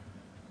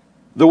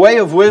The way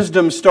of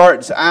wisdom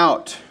starts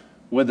out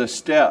with a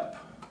step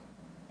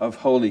of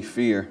holy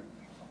fear.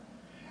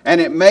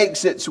 And it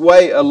makes its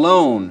way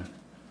alone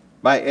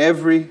by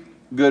every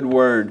good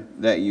word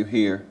that you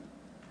hear.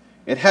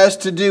 It has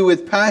to do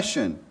with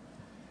passion,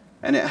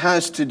 and it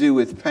has to do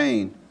with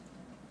pain.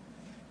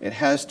 It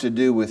has to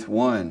do with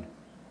one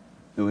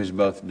who has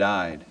both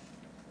died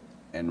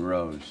and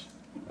rose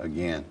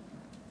again.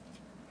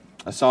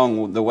 A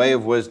song, The Way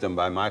of Wisdom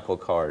by Michael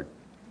Card.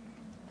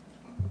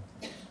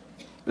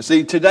 But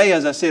see, today,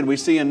 as I said, we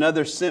see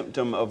another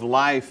symptom of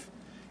life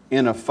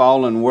in a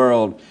fallen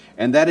world,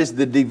 and that is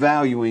the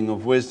devaluing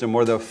of wisdom,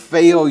 or the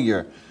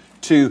failure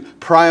to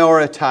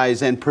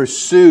prioritize and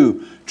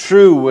pursue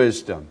true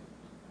wisdom.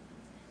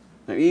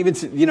 Even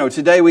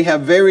today we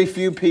have very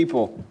few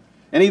people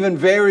and even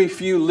very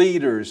few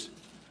leaders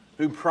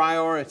who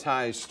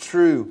prioritize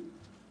true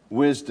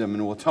wisdom,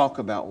 and we'll talk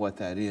about what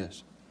that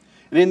is.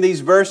 And in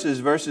these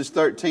verses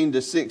 13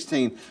 to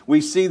 16, we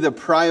see the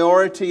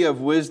priority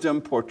of wisdom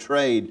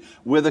portrayed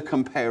with a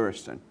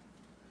comparison.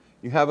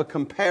 You have a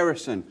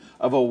comparison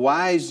of a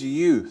wise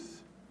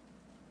youth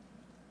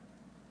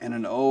and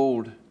an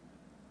old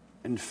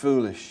and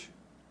foolish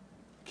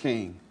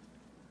king.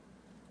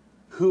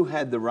 Who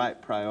had the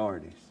right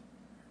priorities?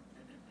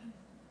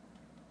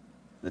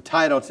 The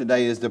title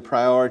today is The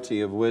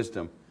Priority of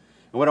Wisdom.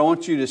 And what I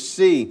want you to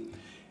see,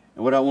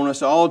 and what I want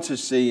us all to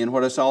see, and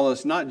what us all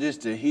is not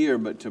just to hear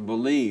but to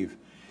believe,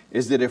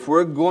 is that if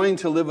we're going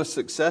to live a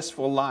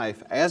successful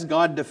life as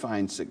God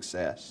defines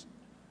success,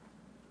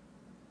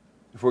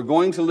 if we're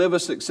going to live a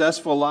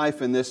successful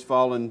life in this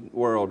fallen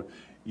world,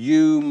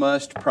 you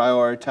must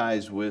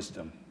prioritize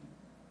wisdom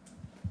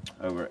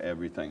over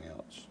everything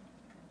else.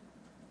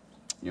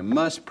 You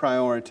must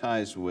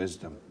prioritize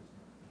wisdom.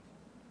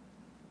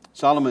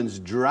 Solomon's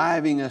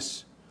driving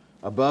us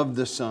above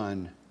the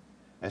sun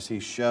as he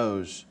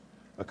shows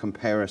a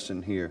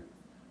comparison here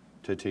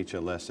to teach a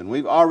lesson.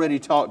 We've already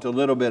talked a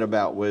little bit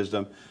about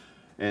wisdom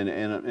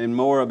and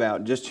more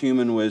about just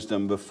human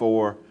wisdom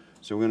before,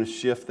 so we're going to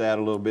shift that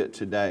a little bit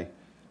today.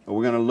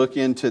 We're going to look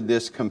into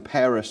this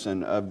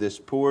comparison of this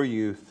poor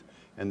youth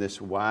and this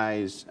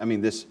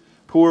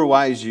poor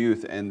wise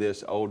youth and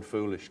this old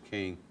foolish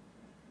king,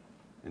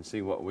 and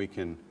see what we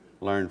can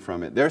learn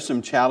from it. There are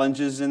some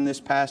challenges in this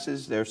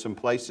passage. There are some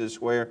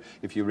places where,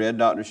 if you read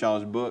Dr.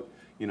 Shaw's book,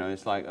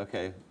 it's like,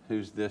 okay,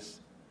 who's this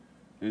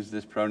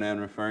pronoun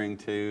referring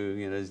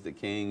to? Is it the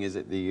king? Is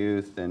it the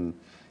youth? And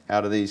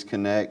how do these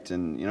connect?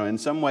 And in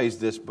some ways,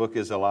 this book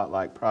is a lot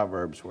like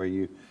Proverbs, where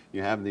you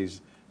have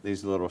these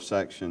little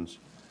sections.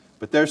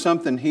 But there's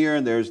something here.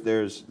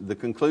 The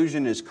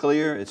conclusion is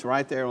clear. It's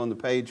right there on the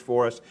page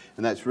for us,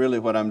 and that's really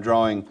what I'm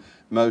drawing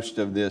most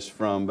of this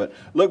from. But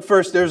look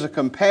first, there's a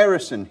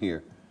comparison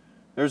here.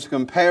 There's a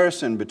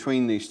comparison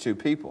between these two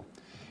people.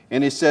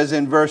 And it says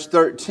in verse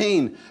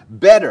 13,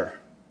 better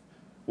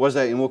was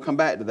and we'll come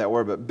back to that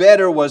word, but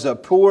better was a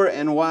poor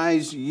and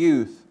wise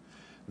youth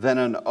than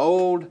an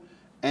old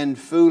and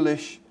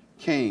foolish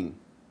king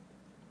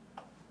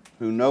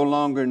who no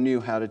longer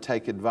knew how to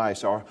take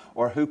advice, or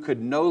who could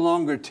no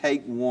longer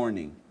take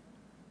warning.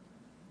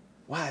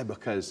 Why?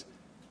 Because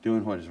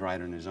doing what is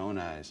right in his own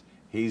eyes,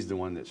 he's the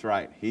one that's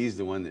right. He's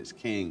the one that's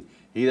king.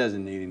 He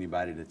doesn't need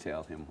anybody to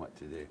tell him what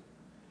to do.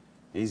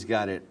 He's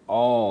got it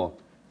all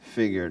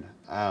figured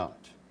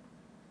out.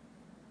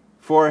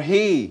 For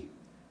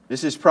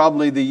this is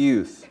probably the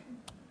youth.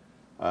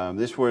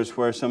 This is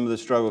where some of the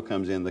struggle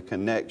comes in, the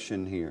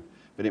connection here.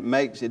 But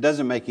it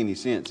doesn't make any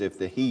sense if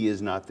the he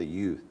is not the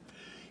youth.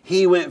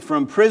 He went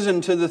from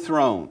prison to the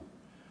throne,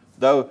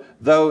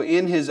 though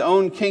in his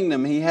own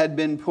kingdom he had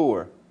been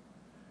poor.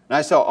 And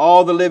I saw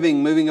all the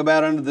living moving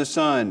about under the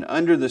sun,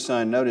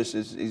 notice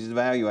he's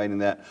evaluating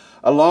that,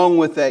 along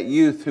with that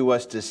youth who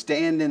was to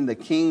stand in the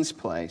king's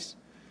place.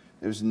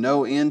 There was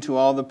no end to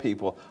all the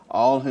people,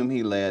 all whom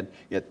he led,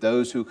 yet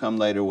those who come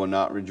later will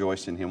not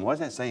rejoice in him. What's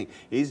that saying?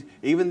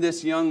 Even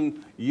this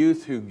young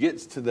youth who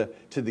gets to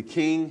the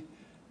king,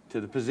 to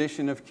the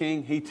position of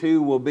king, he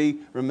too will be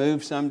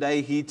removed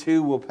someday. He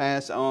too will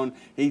pass on.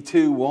 He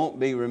too won't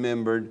be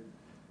remembered.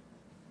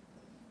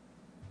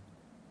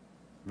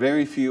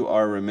 Very few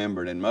are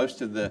remembered, and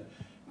most of the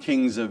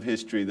kings of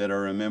history that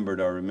are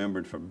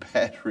remembered for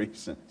bad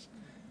reasons.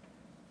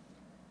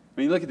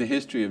 When you look at the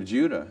history of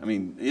Judah,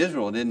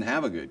 Israel didn't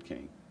have a good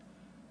king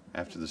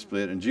after the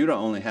split, and Judah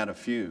only had a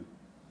few.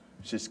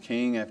 It's just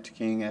king after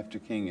king after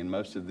king, and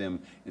most of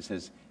them, it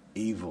says,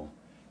 evil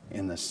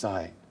in the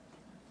sight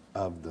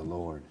of the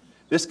Lord.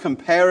 This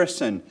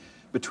comparison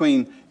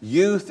between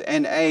youth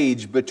and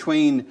age,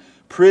 between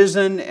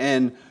prison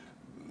and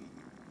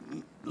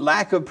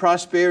lack of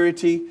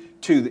prosperity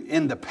to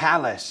in the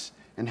palace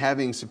and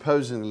having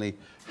supposedly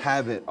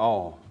have it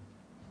all.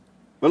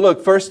 But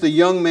look, first the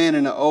young man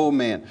and the old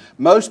man.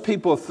 Most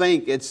people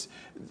tend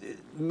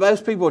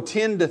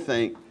to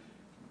think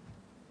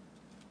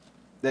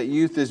that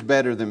youth is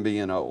better than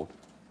being old.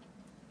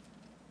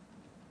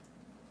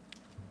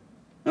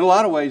 In a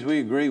lot of ways, we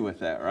agree with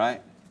that,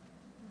 right?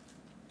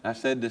 I've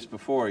said this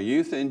before.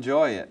 Youth,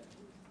 enjoy it.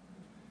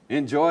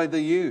 Enjoy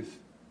the youth.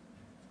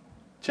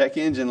 Check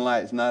engine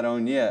light's not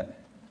on yet.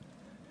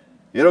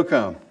 It'll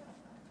come.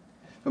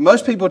 But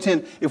most people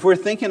tend, if we're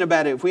thinking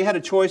about it, if we had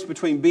a choice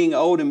between being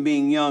old and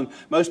being young,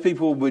 most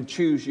people would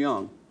choose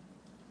young.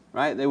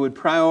 Right? They would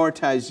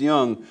prioritize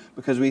young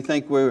because we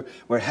think we're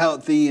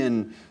healthy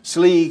and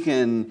sleek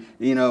and,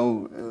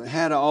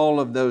 had all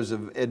of those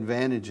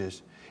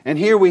advantages. And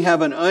here we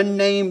have an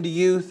unnamed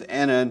youth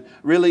and an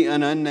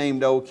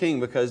unnamed old king,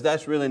 because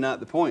that's really not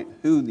the point,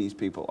 who these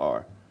people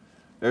are.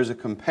 There's a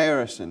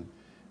comparison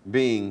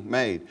being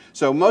made.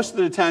 So most of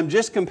the time,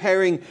 just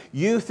comparing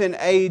youth and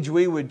age,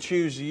 we would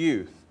choose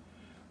youth.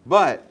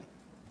 But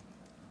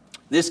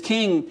this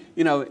king,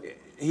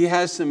 he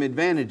has some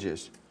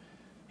advantages.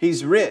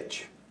 He's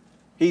rich.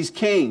 He's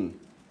king.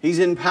 He's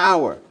in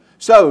power.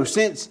 So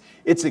since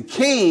it's a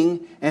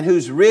king and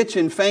who's rich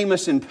and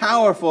famous and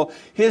powerful,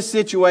 his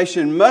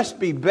situation must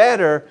be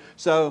better.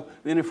 So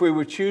then if we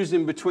were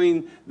choosing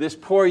between this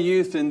poor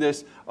youth and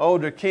this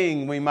older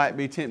king, we might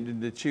be tempted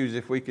to choose,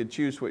 if we could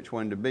choose which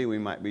one to be, we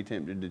might be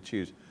tempted to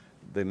choose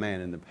the man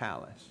in the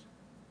palace,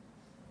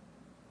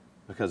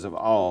 because of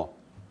all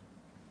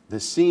the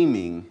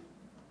seeming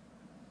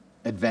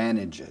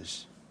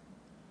advantages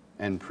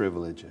and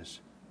privileges.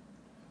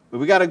 But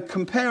we got a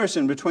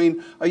comparison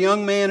between a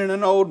young man and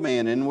an old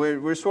man, and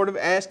we're sort of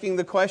asking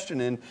the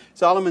question, and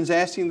Solomon's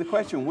asking the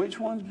question, which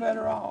one's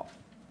better off?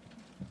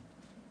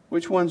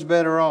 Which one's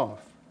better off?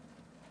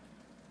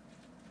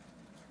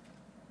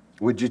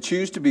 Would you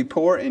choose to be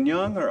poor and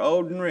young or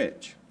old and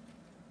rich?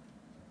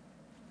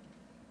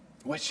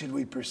 What should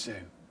we pursue?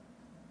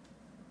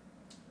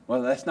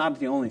 Well, that's not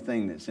the only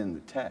thing that's in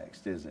the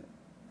text, is it?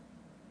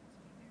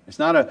 It's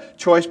not a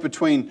choice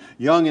between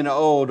young and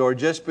old or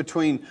just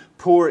between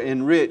poor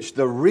and rich.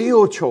 The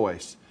real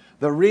choice,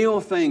 the real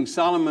thing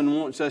Solomon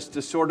wants us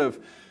to sort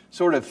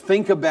of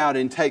think about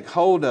and take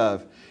hold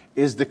of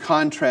is the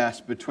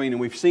contrast between,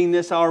 and we've seen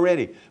this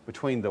already,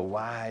 between the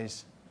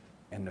wise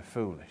and the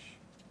foolish.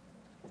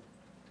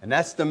 And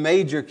that's the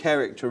major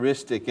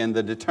characteristic and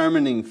the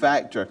determining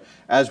factor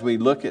as we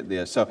look at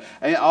this. So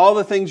all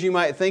the things you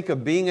might think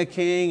of being a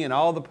king and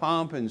all the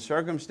pomp and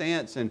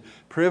circumstance and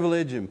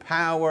privilege and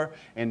power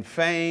and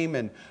fame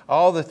and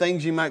all the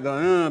things you might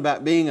go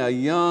about being a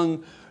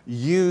young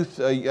youth,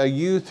 a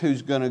youth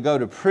who's going to go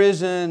to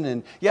prison,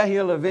 and yeah,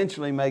 he'll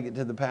eventually make it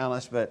to the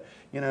palace, but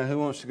who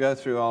wants to go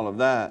through all of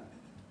that?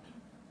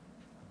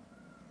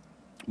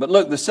 But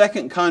look, the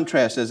second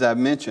contrast, as I've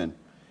mentioned,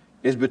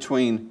 is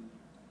between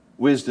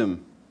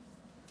wisdom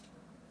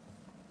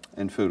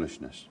and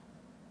foolishness.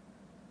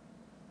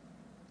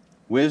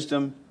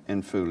 Wisdom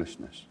and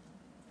foolishness.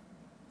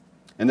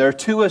 And there are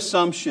two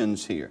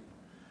assumptions here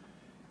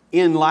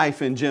in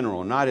life in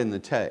general, not in the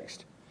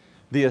text.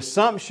 The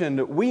assumption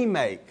that we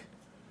make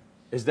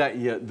is that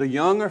the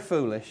young are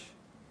foolish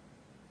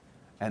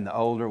and the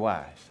old are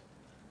wise.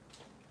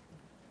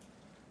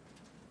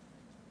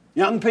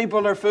 Young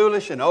people are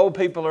foolish and old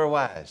people are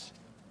wise.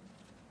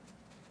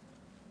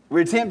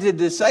 We're tempted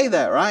to say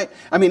that, right?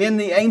 I mean, in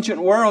the ancient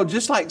world,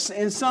 just like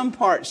in some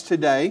parts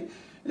today,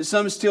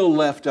 some still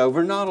left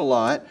over, not a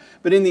lot,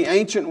 but in the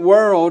ancient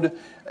world,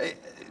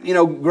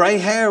 gray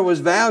hair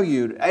was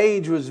valued.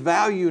 Age was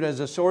valued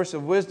as a source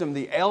of wisdom.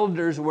 The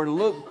elders were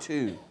looked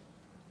to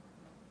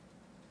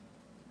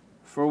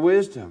for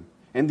wisdom.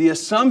 And the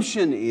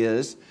assumption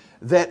is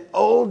that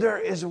older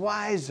is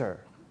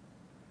wiser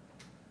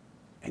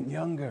and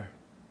younger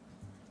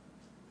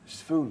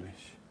is foolish.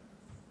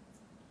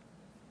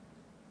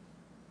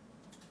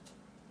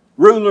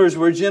 Rulers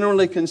were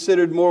generally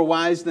considered more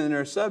wise than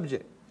their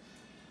subject.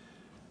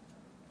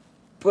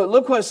 But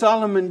look what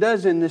Solomon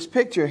does in this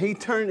picture. He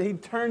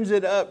turns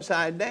it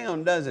upside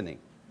down, doesn't he?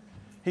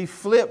 He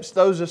flips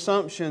those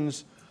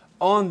assumptions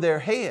on their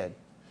head.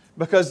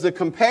 Because the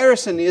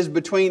comparison is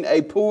between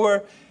a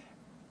poor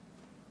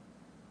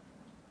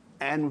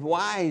and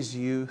wise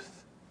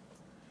youth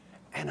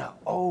and an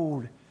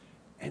old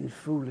and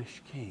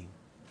foolish king.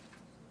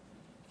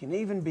 You can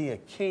even be a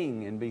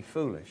king and be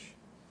foolish.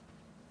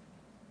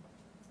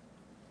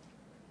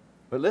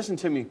 But listen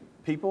to me,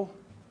 people,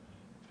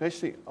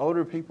 especially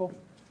older people.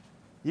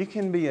 You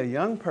can be a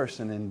young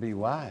person and be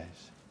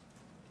wise.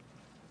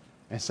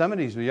 And some of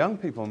these young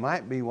people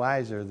might be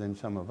wiser than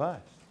some of us.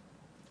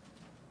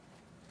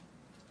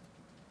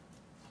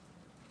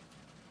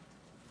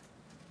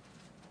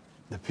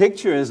 The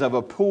picture is of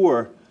a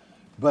poor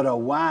but a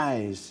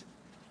wise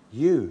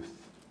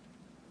youth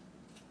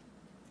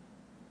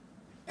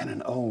and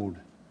an old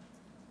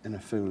and a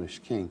foolish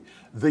king.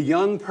 The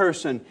young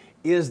person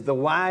is the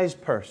wise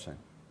person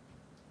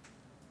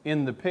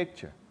in the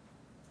picture.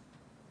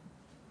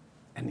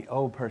 And the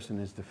old person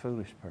is the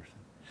foolish person.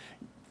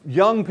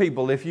 Young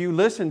people, if you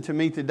listen to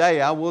me today,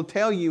 I will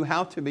tell you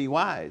how to be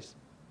wise.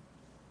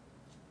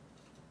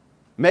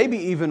 Maybe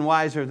even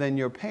wiser than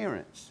your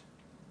parents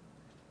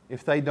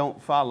if they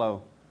don't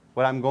follow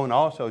what I'm going to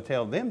also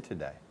tell them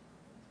today.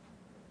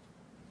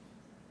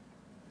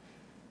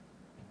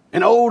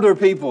 And older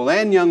people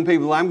and young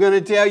people, I'm going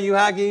to tell you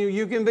how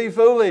you can be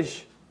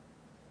foolish.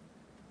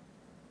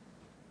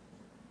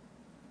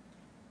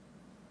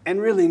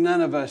 And really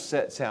none of us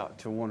sets out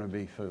to want to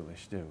be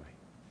foolish, do we?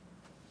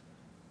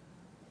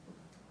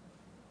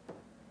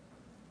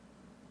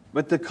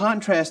 But the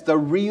contrast, the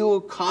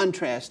real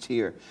contrast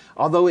here,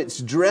 although it's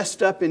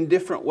dressed up in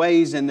different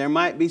ways and there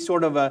might be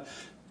sort of a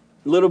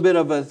little bit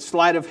of a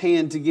sleight of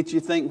hand to get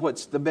you to think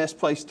what's the best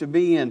place to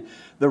be in,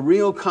 the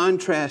real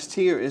contrast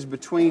here is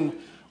between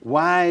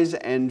wise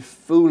and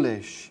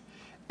foolish.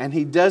 And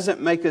He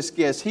doesn't make us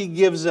guess. He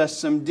gives us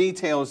some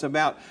details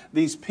about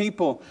these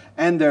people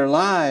and their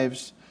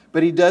lives,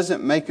 but He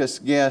doesn't make us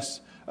guess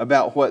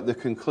about what the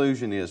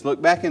conclusion is.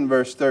 Look back in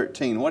verse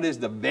 13. What is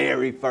the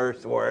very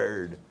first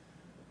word?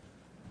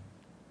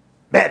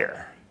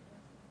 Better.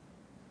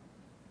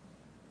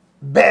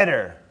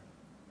 Better.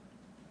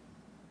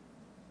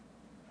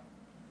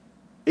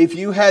 If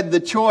you had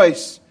the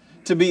choice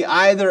to be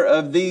either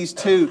of these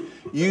two,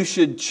 you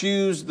should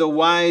choose the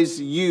wise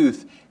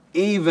youth,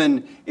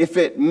 even if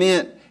it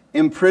meant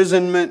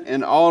imprisonment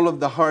and all of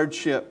the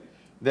hardship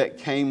that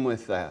came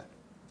with that.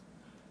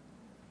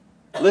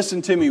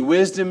 Listen to me,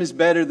 wisdom is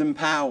better than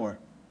power.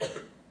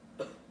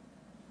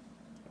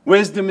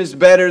 Wisdom is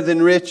better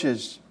than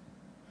riches.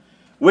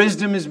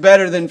 Wisdom is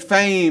better than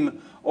fame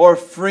or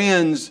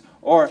friends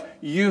or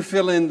you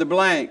fill in the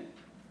blank.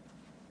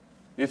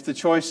 If the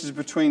choice is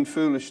between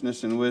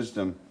foolishness and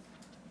wisdom,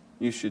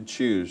 you should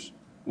choose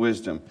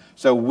wisdom.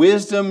 So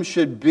wisdom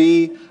should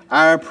be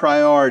our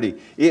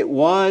priority. It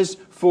was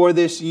for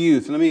this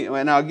youth.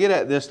 And I'll get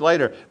at this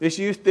later. This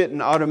youth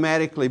didn't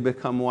automatically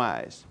become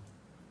wise.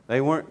 They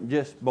weren't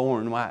just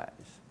born wise.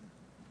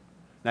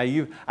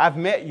 Now I've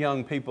met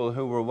young people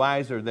who were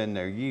wiser than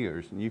their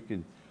years, and you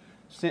can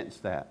sense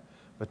that.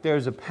 But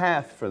there's a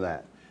path for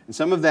that. And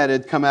some of that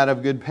had come out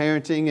of good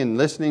parenting and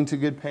listening to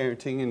good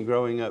parenting and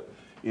growing up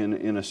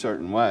in a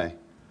certain way.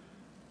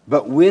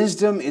 But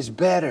wisdom is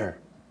better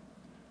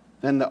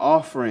than the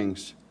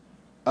offerings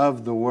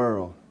of the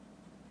world.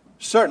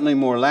 Certainly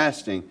more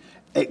lasting.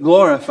 It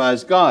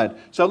glorifies God.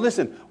 So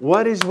listen,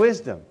 what is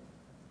wisdom?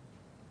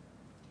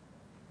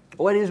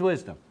 What is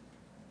wisdom?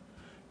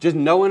 Just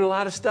knowing a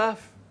lot of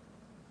stuff?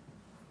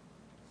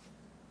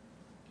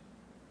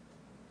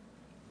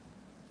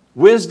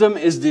 Wisdom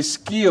is the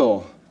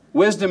skill.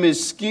 Wisdom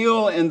is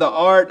skill in the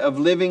art of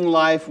living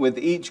life with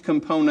each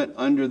component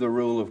under the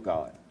rule of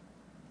God.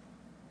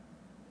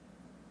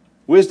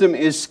 Wisdom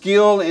is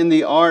skill in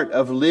the art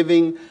of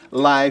living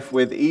life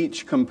with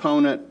each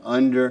component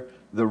under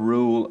the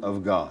rule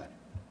of God.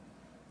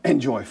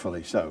 And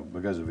joyfully so,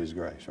 because of His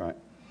grace, right?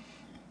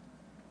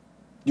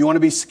 You want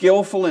to be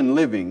skillful in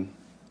living,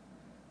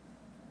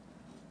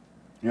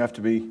 you have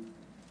to be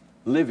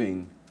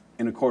living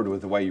in accord with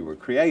the way you were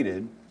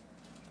created,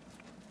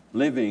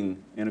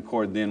 living in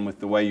accord then with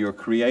the way your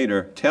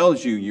Creator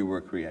tells you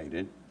were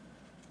created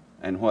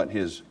and what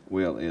His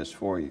will is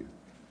for you.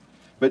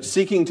 But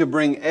seeking to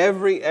bring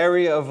every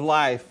area of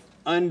life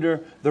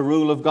under the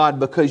rule of God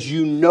because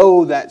you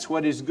know that's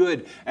what is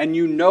good and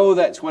you know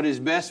that's what is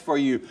best for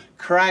you.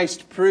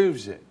 Christ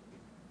proves it.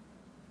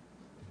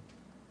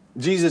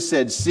 Jesus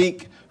said,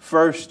 seek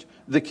first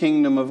the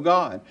kingdom of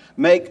God.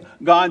 Make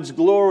God's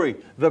glory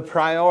the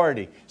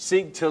priority.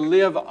 Seek to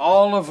live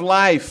all of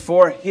life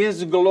for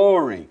His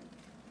glory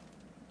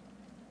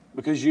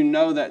because you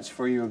know that's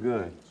for your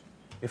good.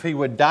 If He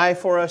would die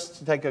for us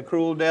to take a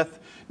cruel death,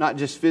 not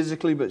just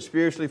physically but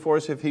spiritually for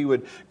us, if He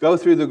would go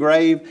through the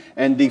grave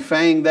and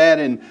defang that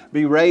and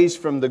be raised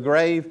from the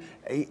grave,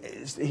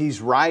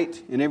 He's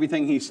right in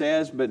everything He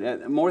says.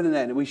 But more than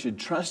that, we should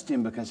trust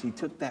Him because He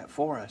took that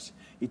for us.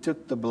 He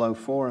took the blow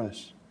for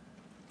us.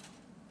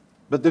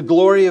 But the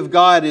glory of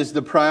God is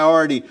the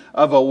priority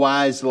of a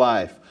wise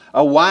life.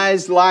 A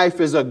wise life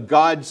is a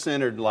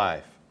God-centered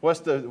life. What's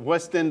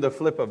then the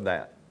flip of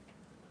that?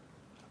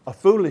 A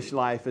foolish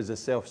life is a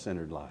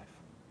self-centered life.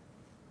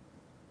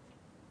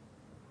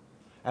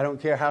 I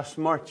don't care how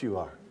smart you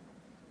are.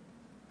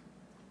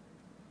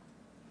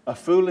 A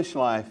foolish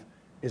life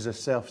is a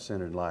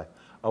self-centered life.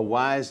 A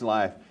wise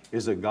life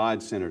is a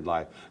God-centered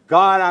life.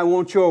 God, I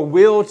want your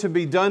will to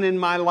be done in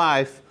my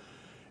life,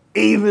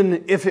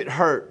 even if it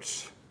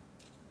hurts.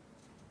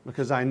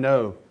 Because I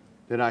know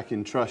that I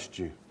can trust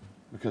you.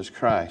 Because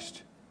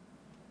Christ,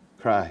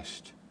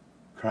 Christ,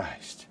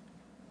 Christ,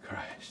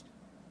 Christ.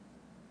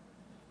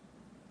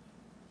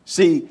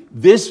 See,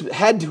 this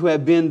had to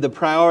have been the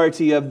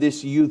priority of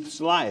this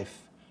youth's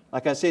life.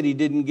 Like I said, he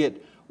didn't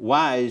get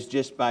wise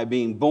just by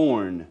being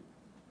born.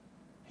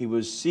 He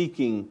was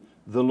seeking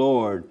the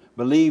Lord,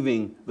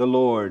 believing the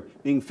Lord,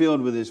 being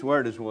filled with His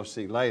Word, as we'll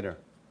see later.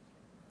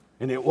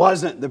 And it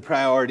wasn't the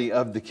priority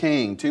of the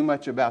king. Too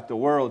much about the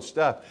world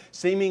stuff.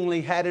 Seemingly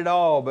had it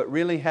all, but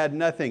really had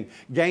nothing.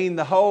 Gained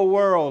the whole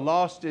world,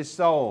 lost his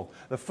soul.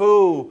 The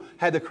fool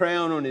had the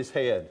crown on his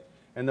head.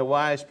 And the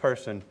wise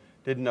person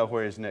didn't know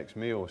where his next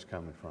meal was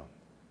coming from.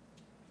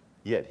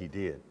 Yet he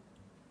did.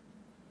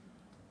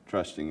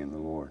 Trusting in the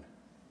Lord.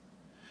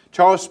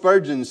 Charles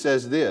Spurgeon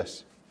says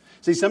this.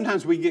 See,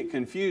 sometimes we get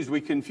confused.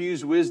 We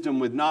confuse wisdom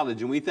with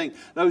knowledge. And we think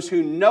those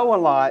who know a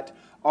lot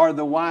are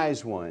the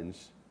wise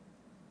ones.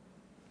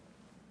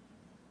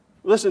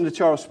 Listen to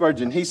Charles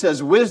Spurgeon. He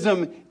says,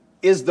 wisdom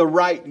is the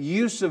right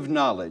use of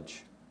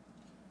knowledge.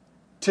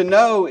 To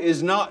know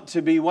is not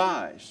to be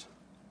wise.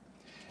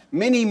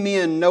 Many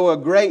men know a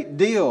great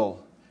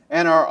deal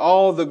and are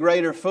all the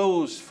greater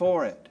fools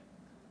for it.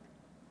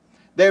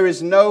 There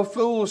is no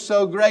fool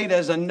so great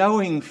as a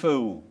knowing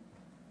fool.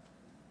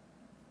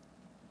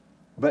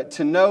 But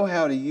to know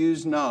how to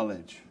use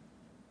knowledge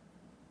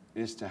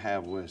is to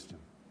have wisdom.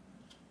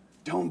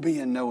 Don't be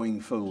a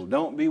knowing fool.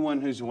 Don't be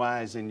one who's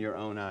wise in your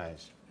own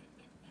eyes.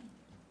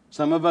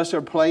 Some of us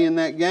are playing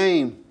that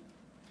game,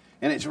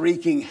 and it's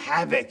wreaking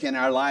havoc in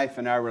our life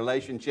and our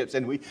relationships,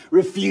 and we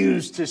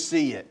refuse to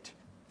see it.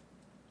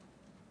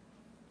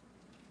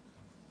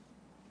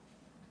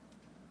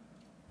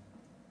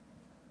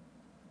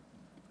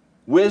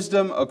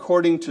 Wisdom,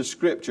 according to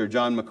Scripture,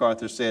 John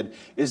MacArthur said,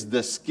 is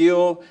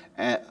skill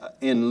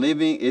in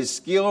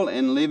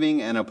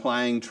living and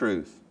applying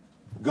truth.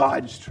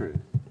 God's truth.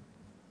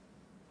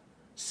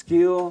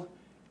 Skill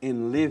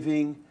in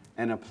living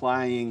and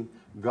applying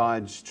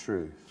God's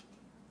truth.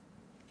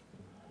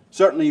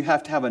 Certainly you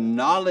have to have a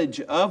knowledge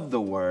of the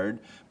Word,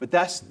 but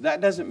that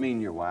doesn't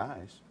mean you're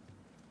wise.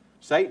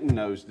 Satan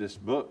knows this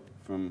book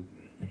from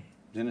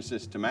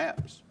Genesis to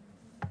maps.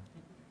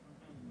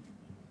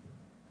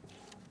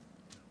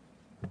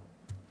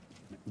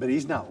 But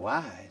he's not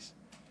wise.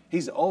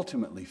 He's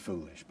ultimately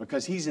foolish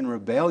because he's in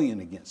rebellion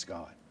against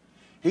God.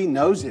 He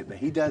knows it, but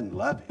he doesn't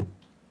love it.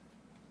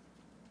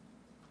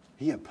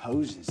 He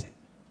opposes it.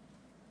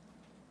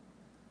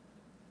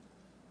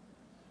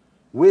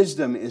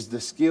 Wisdom is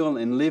the skill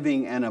in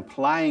living and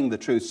applying the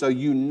truth. So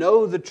you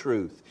know the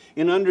truth.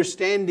 In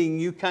understanding,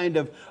 you kind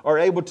of are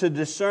able to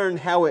discern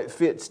how it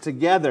fits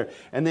together.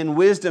 And then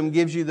wisdom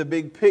gives you the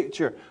big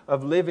picture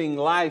of living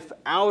life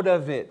out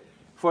of it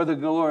for the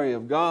glory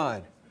of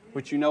God,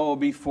 which you know will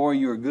be for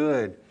your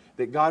good.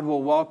 That God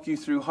will walk you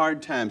through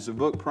hard times. The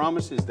book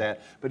promises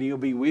that, but He'll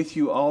be with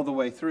you all the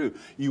way through.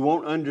 You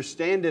won't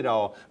understand it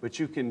all, but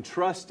you can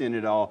trust in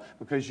it all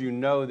because you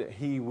know that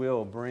He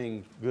will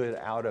bring good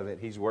out of it.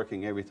 He's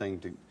working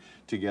everything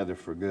together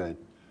for good.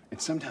 And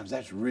sometimes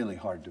that's really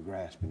hard to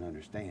grasp and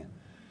understand,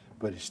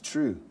 but it's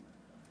true.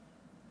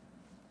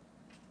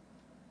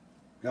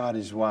 God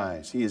is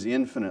wise. He is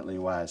infinitely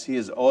wise. He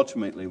is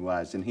ultimately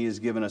wise. And He has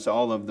given us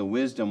all of the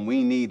wisdom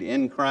we need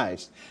in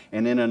Christ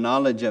and in a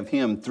knowledge of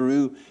Him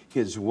through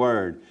His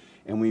Word.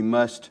 And we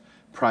must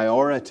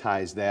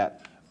prioritize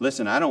that.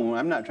 Listen,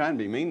 I'm not trying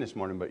to be mean this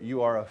morning, but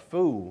you are a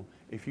fool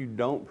if you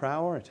don't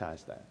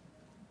prioritize that.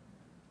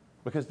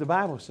 Because the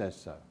Bible says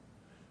so.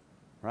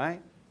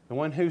 Right? The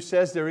one who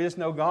says there is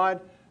no God,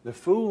 the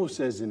fool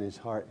says in his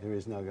heart there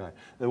is no God.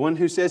 The one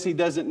who says he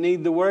doesn't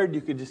need the Word,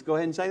 you could just go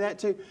ahead and say that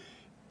too.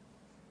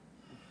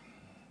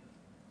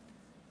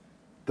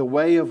 The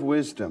way of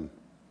wisdom,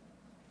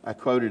 I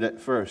quoted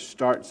at first,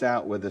 starts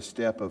out with a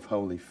step of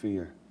holy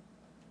fear.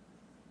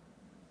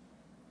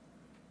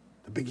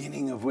 The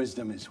beginning of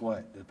wisdom is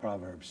what the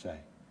Proverbs say?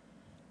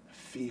 The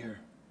fear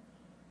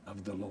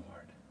of the Lord.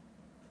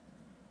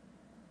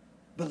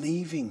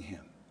 Believing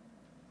Him.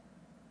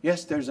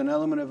 Yes, there's an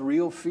element of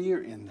real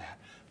fear in that,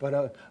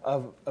 but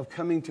of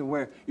coming to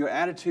where your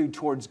attitude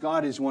towards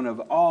God is one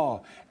of awe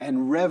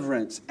and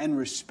reverence and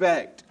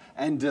respect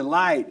and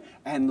delight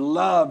and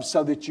love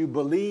so that you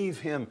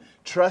believe Him,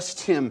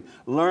 trust Him,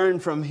 learn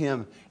from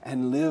Him,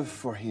 and live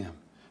for Him.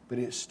 But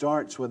it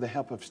starts with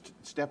a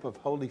step of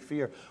holy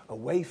fear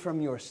away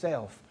from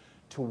yourself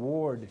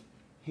toward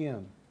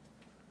Him.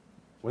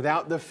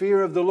 Without the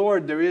fear of the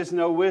Lord, there is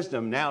no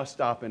wisdom. Now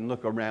stop and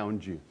look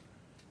around you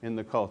in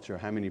the culture.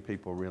 How many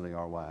people really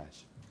are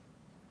wise?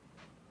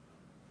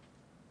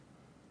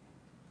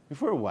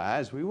 If we're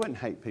wise, we wouldn't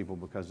hate people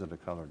because of the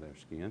color of their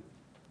skin.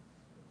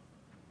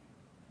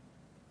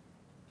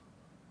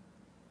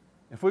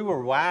 If we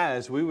were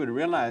wise, we would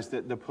realize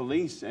that the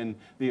police and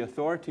the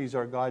authorities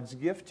are God's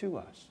gift to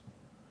us.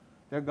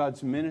 They're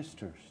God's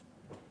ministers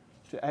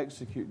to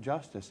execute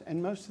justice,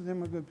 and most of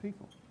them are good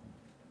people.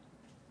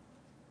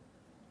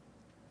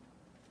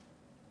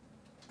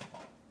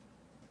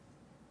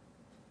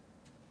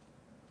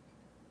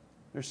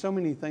 There's so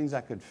many things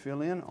I could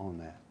fill in on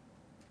that.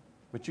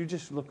 But you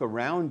just look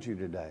around you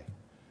today.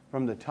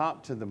 From the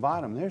top to the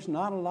bottom, there's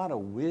not a lot of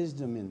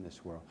wisdom in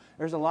this world.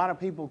 There's a lot of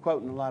people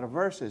quoting a lot of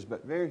verses,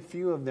 but very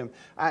few of them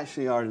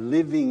actually are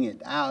living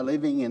it out,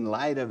 living in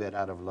light of it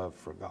out of love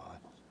for God.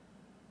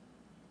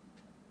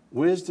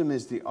 Wisdom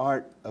is the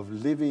art of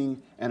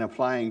living and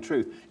applying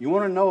truth. You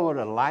want to know what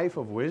a life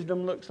of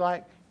wisdom looks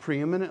like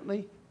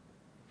preeminently?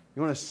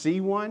 You want to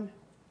see one?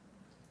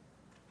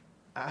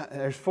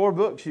 There's 4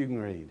 books you can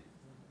read.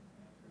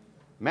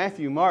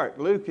 Matthew, Mark,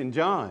 Luke, and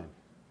John.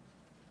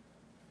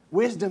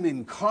 Wisdom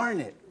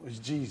incarnate was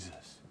Jesus.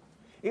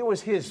 It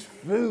was His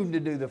food to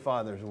do the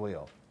Father's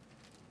will.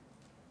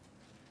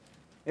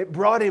 It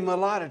brought Him a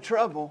lot of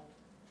trouble.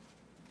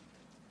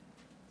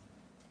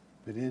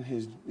 But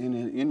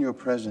in your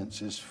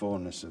presence is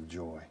fullness of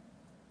joy.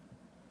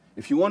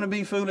 If you want to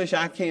be foolish,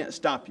 I can't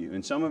stop you.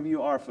 And some of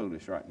you are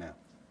foolish right now.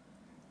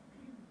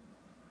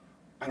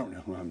 I don't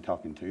know who I'm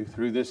talking to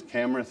through this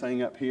camera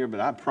thing up here, but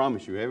I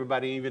promise you,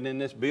 everybody even in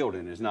this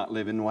building is not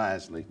living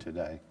wisely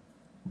today.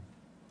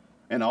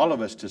 And all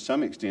of us, to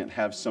some extent,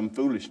 have some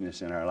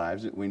foolishness in our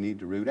lives that we need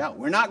to root out.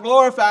 We're not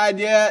glorified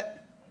yet.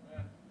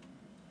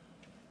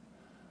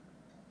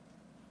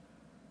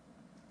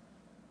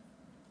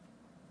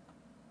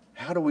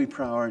 How do we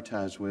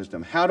prioritize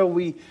wisdom? How do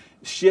we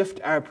shift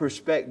our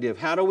perspective?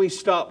 How do we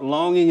stop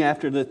longing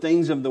after the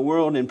things of the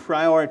world and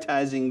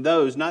prioritizing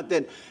those? Not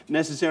that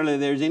necessarily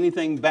there's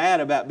anything bad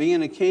about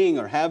being a king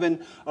or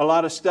having a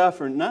lot of stuff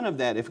or none of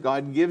that. If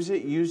God gives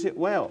it, use it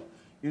well.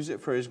 Use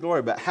it for His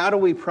glory. But how do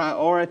we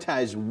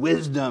prioritize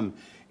wisdom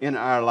in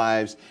our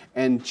lives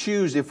and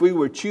choose? If we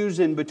were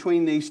choosing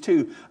between these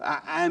two,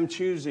 I'm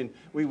choosing,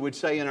 we would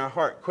say in our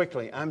heart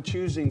quickly, I'm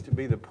choosing to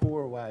be the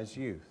poor, wise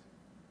youth.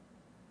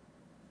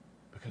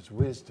 Because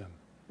wisdom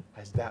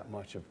has that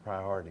much of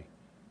priority.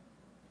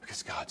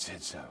 Because God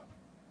said so.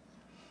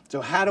 So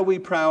how do we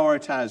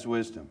prioritize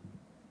wisdom?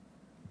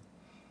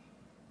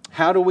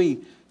 How do we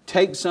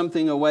take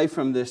something away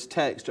from this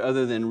text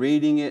other than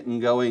reading it and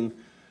going,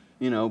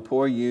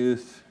 poor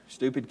youth,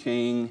 stupid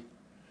king,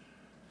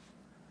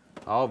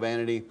 all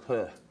vanity.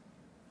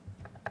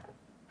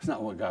 It's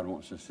not what God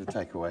wants us to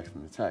take away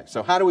from the text.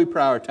 So how do we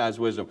prioritize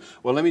wisdom?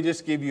 Well, let me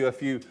just give you a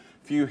few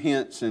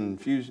hints and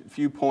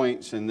few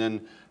points, and then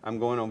I'm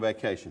going on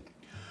vacation.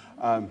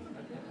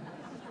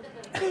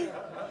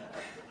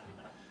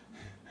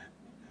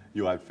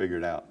 You'll have to figure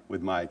it out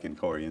with Mike and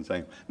Corey and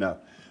Sam. No.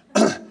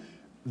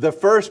 The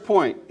first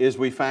point is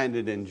we find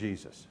it in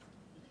Jesus.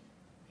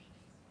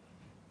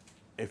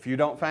 If you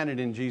don't find it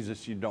in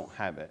Jesus, you don't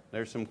have it.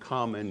 There's some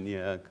common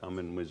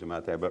wisdom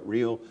out there, but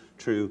real,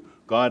 true,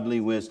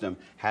 godly wisdom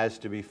has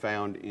to be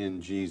found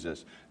in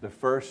Jesus. The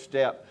first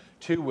step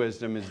to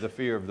wisdom is the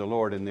fear of the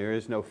Lord, and there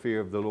is no fear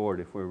of the Lord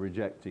if we're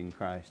rejecting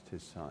Christ,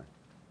 His Son.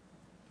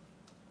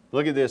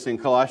 Look at this in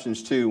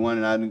Colossians 2:1,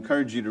 and I'd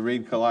encourage you to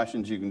read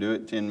Colossians. You can do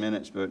it in 10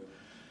 minutes, but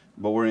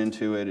bore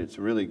into it. It's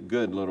a really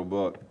good little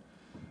book.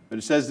 But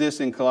it says this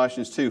in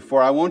Colossians 2,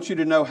 "For I want you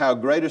to know how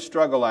great a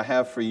struggle I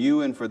have for you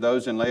and for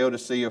those in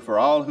Laodicea, for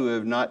all who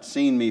have not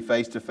seen me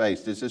face to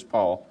face." This is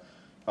Paul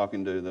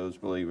talking to those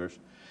believers.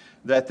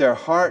 "That their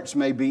hearts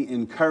may be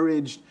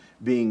encouraged,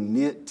 being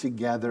knit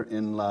together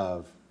in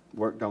love."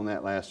 Worked on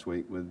that last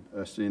week with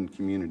us in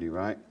community,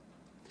 right?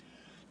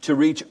 "To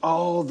reach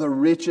all the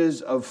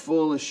riches of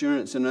full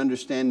assurance and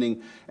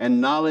understanding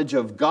and knowledge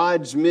of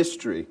God's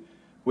mystery,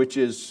 which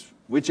is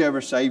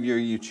whichever Savior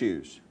you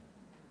choose."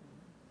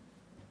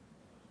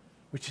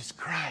 Which is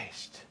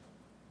Christ.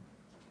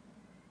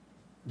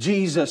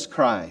 Jesus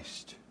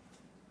Christ.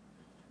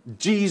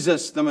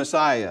 Jesus the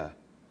Messiah.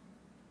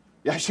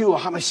 Yeshua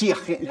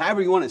HaMashiach,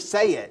 however you want to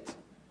say it.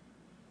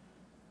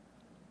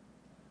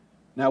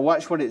 Now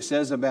watch what it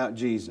says about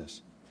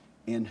Jesus.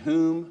 "In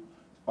whom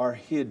are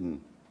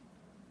hidden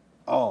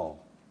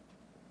all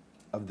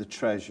of the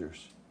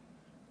treasures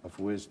of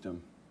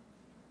wisdom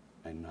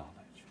and knowledge."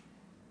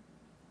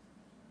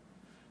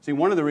 See,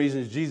 one of the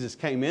reasons Jesus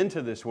came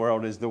into this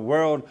world is the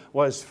world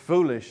was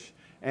foolish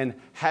and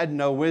had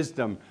no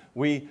wisdom.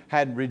 We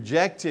had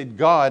rejected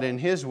God and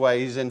His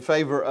ways in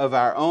favor of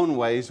our own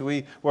ways.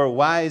 We were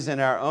wise in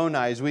our own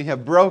eyes. We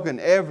have broken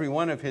every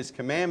one of His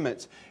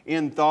commandments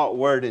in thought,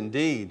 word, and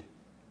deed.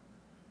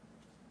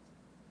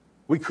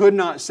 We could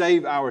not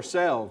save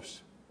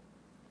ourselves.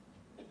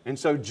 And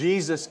so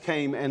Jesus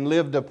came and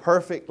lived a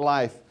perfect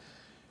life,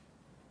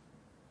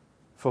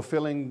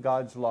 fulfilling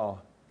God's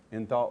law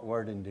in thought,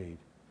 word, and deed.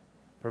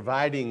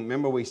 Providing,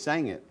 remember we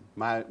sang it,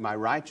 my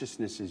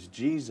righteousness is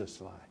Jesus'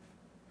 life.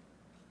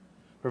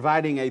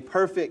 Providing a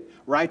perfect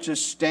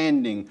righteous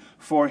standing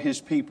for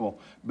His people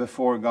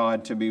before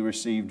God to be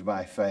received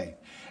by faith.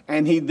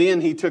 And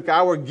He took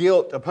our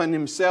guilt upon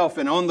Himself,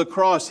 and on the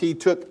cross He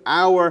took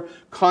our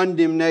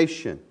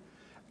condemnation,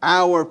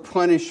 our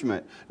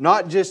punishment,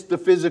 not just the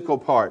physical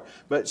part,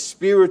 but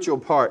spiritual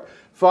part.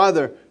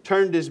 Father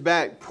turned His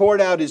back,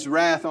 poured out His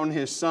wrath on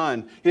His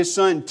Son. His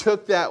Son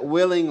took that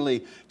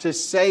willingly to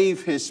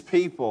save His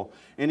people.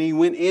 And He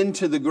went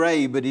into the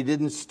grave, but He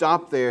didn't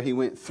stop there. He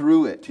went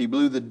through it. He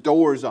blew the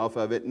doors off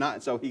of it,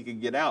 not so He could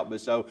get out,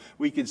 but so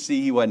we could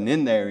see He wasn't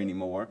in there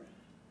anymore.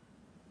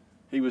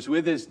 He was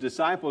with His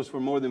disciples for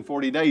more than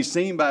 40 days,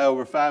 seen by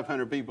over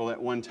 500 people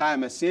at one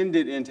time,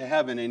 ascended into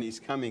heaven, and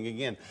He's coming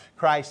again.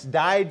 Christ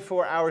died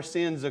for our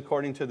sins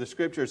according to the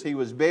Scriptures. He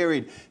was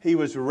buried. He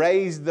was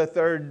raised the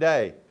third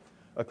day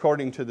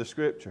according to the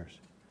Scriptures.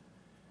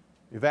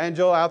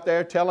 Evangel out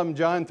there, tell them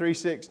John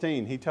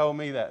 3:16. He told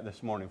me that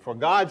this morning. "For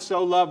God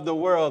so loved the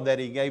world that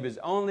He gave His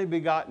only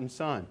begotten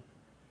Son,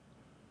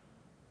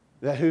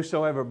 that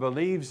whosoever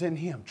believes in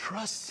Him,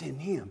 trusts in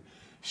Him,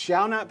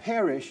 shall not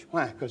perish."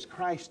 Why? Because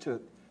Christ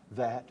took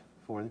that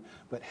for them,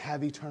 but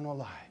have eternal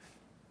life.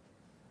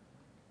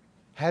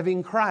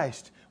 Having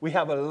Christ, we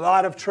have a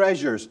lot of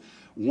treasures,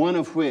 one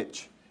of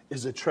which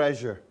is a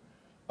treasure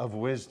of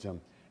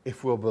wisdom,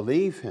 if we'll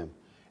believe Him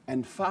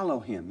and follow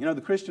Him. You know,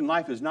 the Christian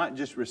life is not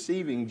just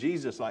receiving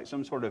Jesus like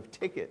some sort of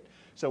ticket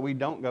so we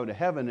don't go to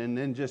heaven and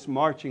then just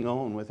marching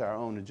on with our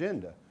own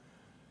agenda.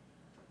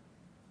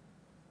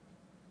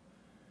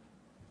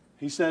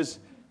 He says,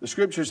 the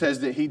Scripture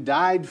says that He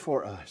died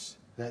for us,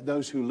 that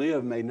those who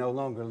live may no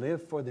longer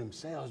live for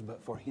themselves,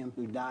 but for Him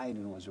who died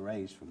and was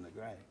raised from the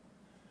grave.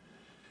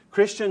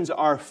 Christians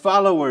are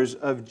followers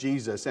of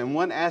Jesus, and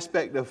one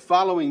aspect of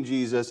following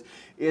Jesus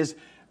is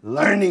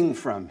learning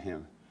from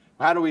Him.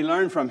 How do we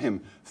learn from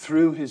Him?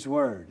 Through His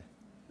Word.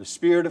 The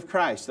Spirit of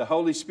Christ, the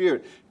Holy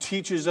Spirit,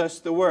 teaches us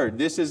the Word.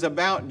 This is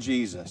about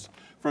Jesus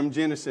from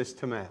Genesis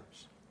to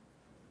Maps.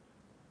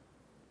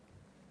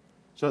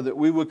 So that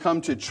we would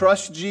come to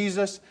trust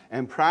Jesus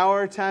and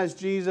prioritize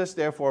Jesus,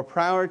 therefore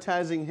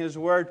prioritizing His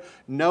Word,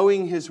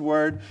 knowing His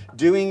Word,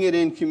 doing it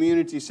in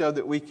community so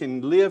that we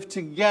can live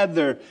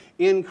together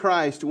in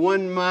Christ,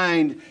 one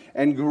mind,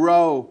 and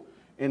grow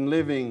in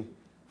living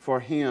for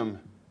Him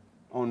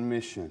on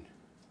mission.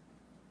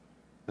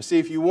 Now see,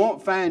 if you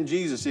won't find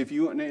Jesus,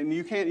 you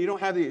don't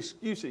have the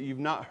excuse that you've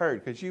not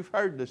heard, because you've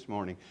heard this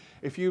morning.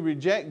 If you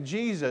reject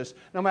Jesus,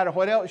 no matter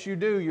what else you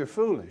do, you're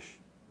foolish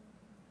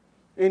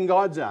in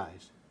God's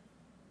eyes.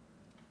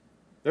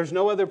 There's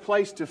no other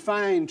place to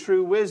find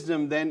true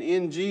wisdom than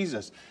in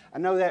Jesus. I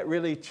know that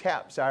really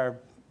chaps our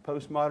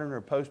postmodern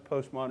or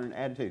post-postmodern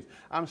attitudes.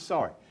 I'm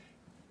sorry.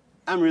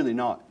 I'm really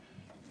not.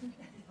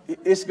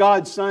 It's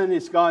God's Son.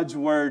 It's God's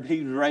Word.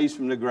 He was raised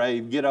from the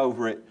grave. Get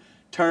over it.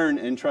 Turn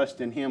and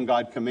trust in Him.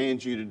 God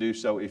commands you to do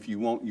so. If you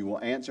won't, you will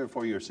answer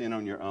for your sin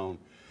on your own.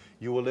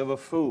 You will live a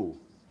fool,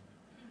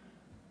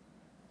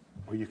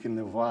 or you can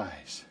live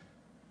wise.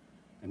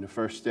 And the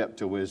first step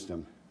to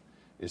wisdom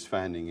is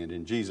finding it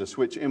in Jesus,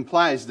 which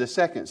implies the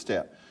second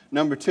step.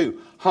 Number 2,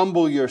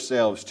 humble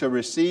yourselves to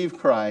receive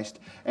Christ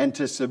and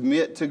to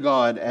submit to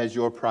God as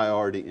your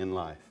priority in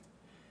life.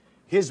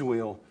 His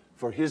will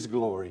for His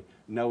glory,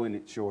 knowing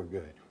it's your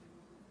good.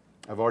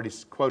 I've already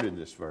quoted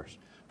this verse.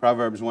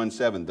 Proverbs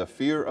 1:7, the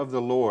fear of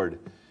the Lord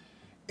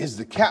is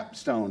the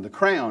capstone, the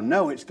crown.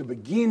 No, it's the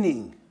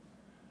beginning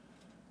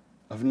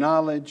of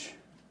knowledge.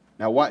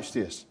 Now watch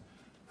this.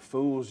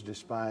 Fools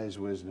despise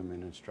wisdom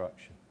and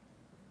instruction.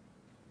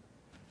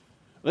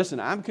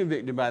 Listen, I'm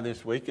convicted by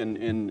this week,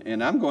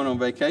 and I'm going on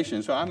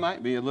vacation, so I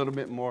might be a little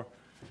bit more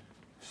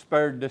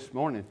spurred this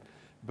morning.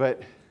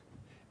 But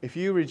if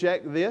you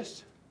reject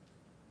this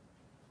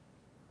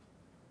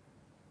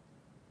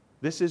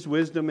is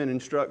wisdom and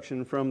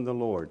instruction from the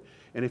Lord.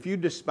 And if you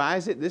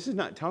despise it, this is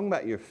not talking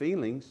about your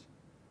feelings.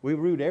 We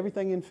root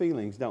everything in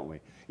feelings, don't we?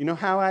 You know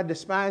how I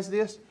despise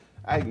this?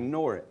 I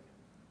ignore it.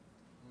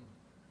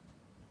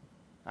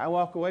 I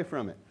walk away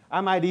from it. I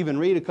might even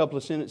read a couple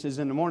of sentences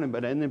in the morning,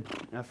 but then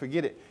I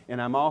forget it.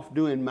 And I'm off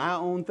doing my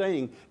own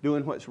thing,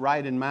 doing what's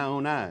right in my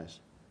own eyes.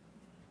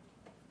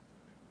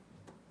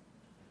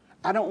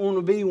 I don't want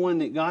to be one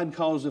that God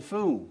calls a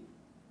fool.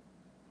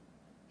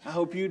 I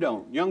hope you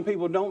don't. Young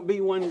people, don't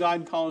be one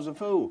God calls a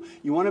fool.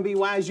 You want to be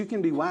wise? You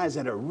can be wise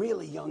at a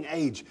really young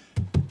age.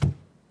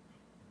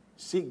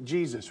 Seek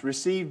Jesus,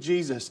 receive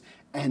Jesus,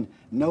 and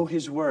know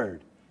His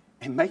Word.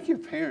 And make your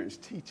parents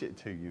teach it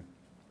to you.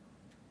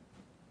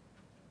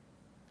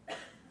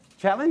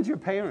 Challenge your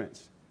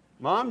parents.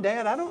 Mom,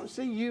 Dad, I don't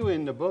see you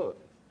in the book.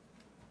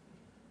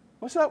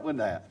 What's up with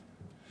that?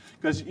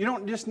 Because you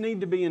don't just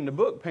need to be in the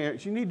book,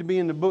 parents. You need to be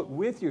in the book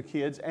with your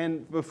kids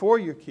and before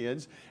your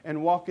kids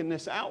and walking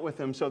this out with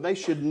them so they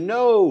should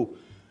know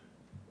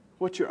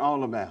what you're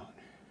all about.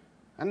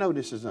 I know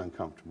this is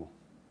uncomfortable.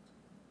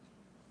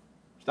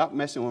 Stop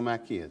messing with my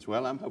kids.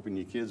 Well, I'm hoping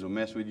your kids will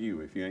mess with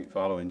you if you ain't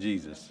following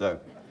Jesus. So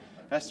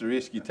that's the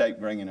risk you take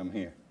bringing them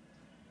here.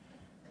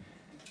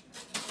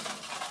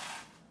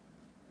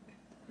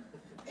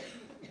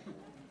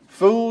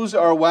 Fools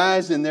are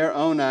wise in their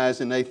own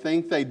eyes, and they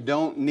think they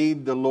don't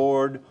need the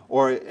Lord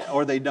or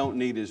they don't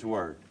need His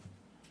Word.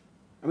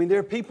 I mean, there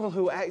are people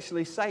who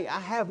actually say, I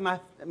have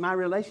my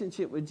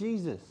relationship with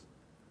Jesus,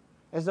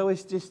 as though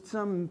it's just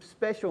some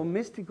special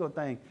mystical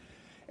thing.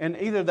 And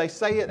either they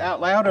say it out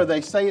loud or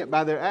they say it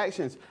by their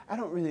actions. I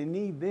don't really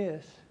need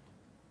this.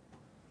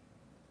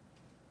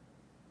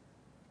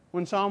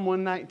 When Psalm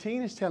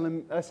 119 is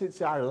telling us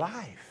it's our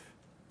life.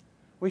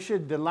 We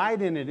should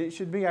delight in it. It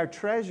should be our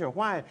treasure.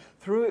 Why?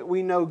 Through it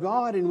we know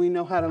God and we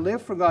know how to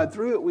live for God.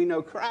 Through it we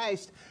know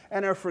Christ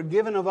and are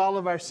forgiven of all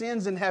of our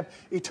sins and have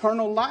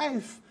eternal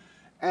life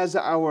as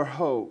our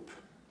hope.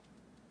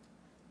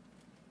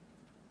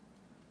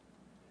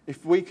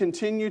 If we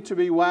continue to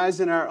be wise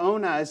in our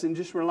own eyes and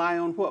just rely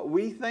on what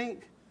we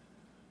think,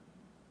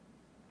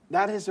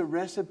 that is a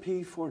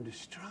recipe for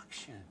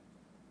destruction.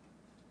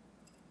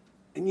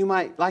 And you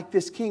might, like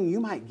this king, you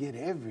might get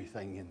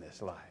everything in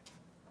this life.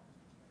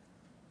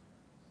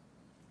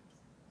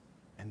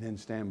 And then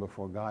stand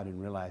before God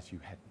and realize you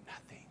had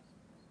nothing.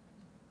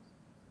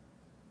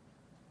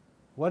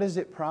 What does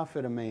it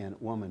profit a man,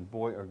 woman,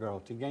 boy, or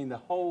girl to gain the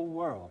whole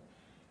world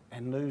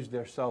and lose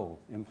their soul?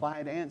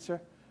 Implied answer,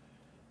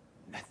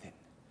 nothing.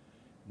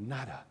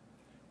 Nada.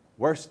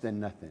 Worse than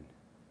nothing.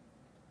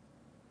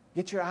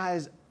 Get your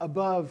eyes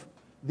above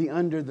the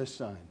under the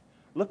sun.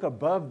 Look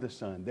above the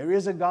sun. There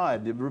is a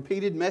God. The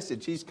repeated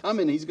message. He's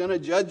coming. He's going to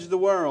judge the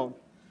world.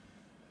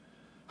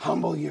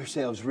 Humble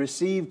yourselves.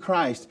 Receive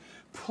Christ.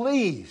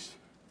 Please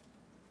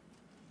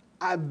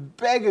I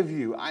beg of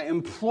you, I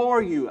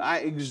implore you, I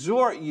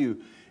exhort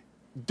you,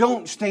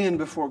 don't stand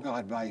before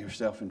God by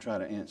yourself and try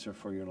to answer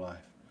for your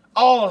life.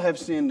 All have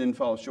sinned and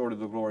fall short of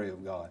the glory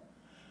of God.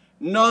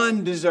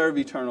 None deserve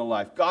eternal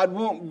life. God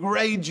won't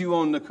grade you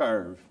on the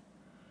curve.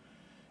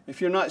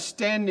 If you're not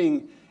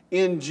standing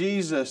in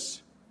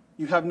Jesus,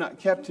 you have not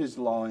kept His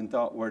law in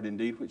thought, word, and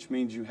deed, which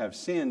means you have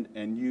sinned,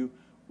 and you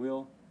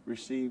will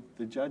receive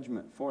the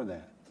judgment for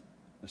that.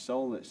 The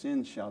soul that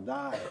sins shall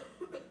die.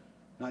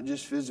 Not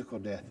just physical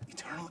death,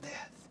 eternal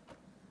death.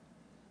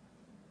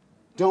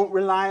 Don't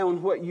rely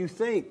on what you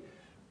think.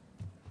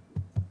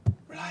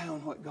 Rely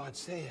on what God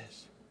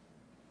says.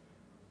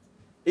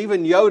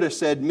 Even Yoda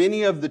said,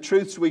 many of the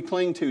truths we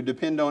cling to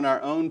depend on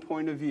our own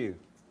point of view.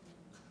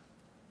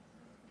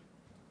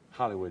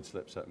 Hollywood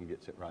slips up and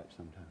gets it right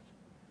sometimes.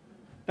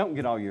 Don't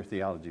get all your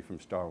theology from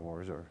Star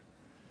Wars, or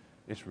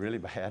it's really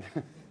bad.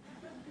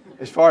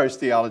 As far as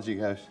theology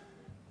goes.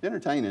 It's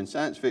entertaining,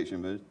 science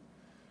fiction, but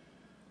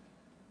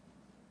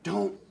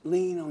don't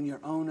lean on your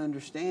own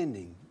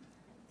understanding.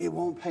 It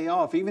won't pay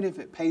off. Even if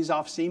it pays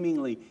off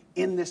seemingly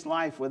in this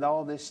life with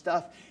all this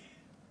stuff,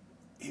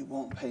 it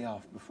won't pay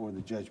off before the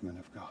judgment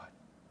of God.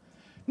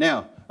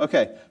 Now,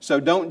 okay,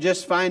 so don't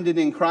just find it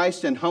in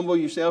Christ and humble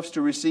yourselves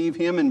to receive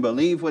Him and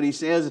believe what He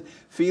says,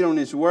 feed on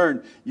His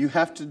Word. You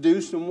have to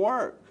do some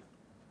work.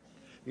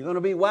 You're going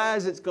to be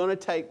wise, it's going to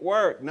take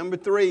work. Number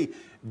 3,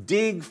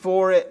 dig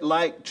for it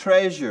like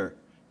treasure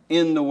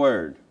in the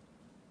Word.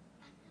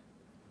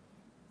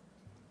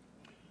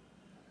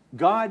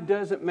 God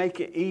doesn't make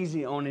it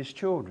easy on His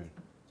children.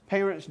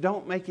 Parents,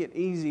 don't make it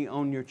easy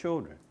on your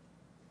children.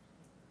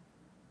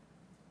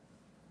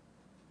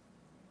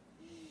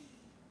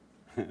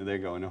 They're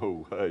going,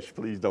 oh, hush,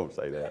 please don't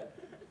say that.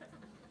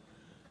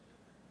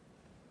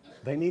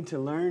 They need to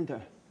learn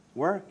to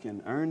work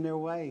and earn their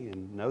way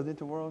and know that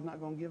the world's not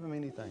going to give them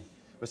anything.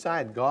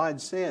 Besides,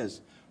 God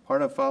says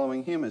part of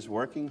following Him is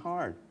working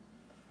hard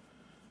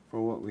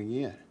for what we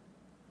get.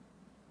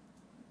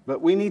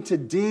 But we need to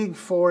dig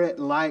for it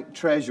like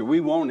treasure.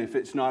 We won't if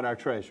it's not our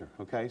treasure.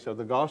 Okay? So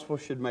the gospel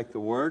should make the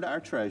Word our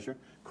treasure.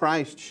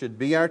 Christ should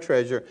be our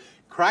treasure.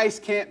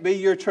 Christ can't be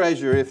your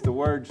treasure if the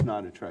Word's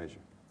not a treasure.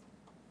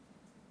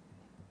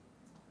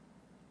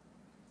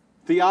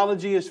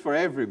 Theology is for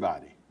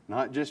everybody,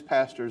 not just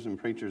pastors and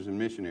preachers and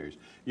missionaries.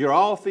 You're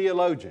all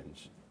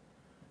theologians.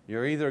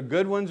 You're either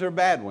good ones or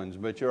bad ones,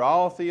 but you're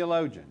all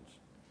theologians.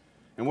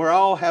 And we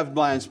all have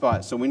blind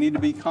spots, so we need to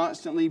be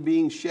constantly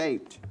being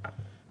shaped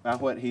by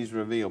what He's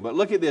revealed. But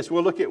look at this.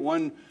 We'll look at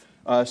one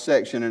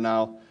section, and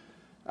I'll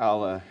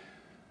go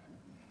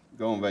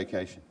on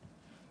vacation.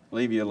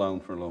 Leave you alone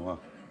for a little while.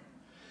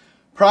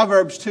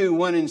 Proverbs 2,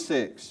 1 and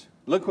 6.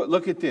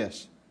 Look at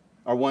this.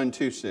 Or 1,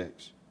 2,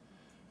 6.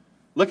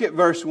 Look at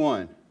verse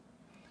 1.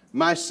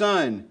 My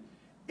son,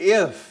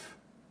 if,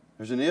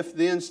 there's an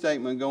if-then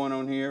statement going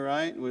on here,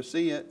 right? We'll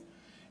see it.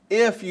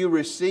 If you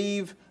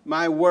receive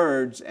my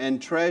words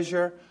and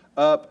treasure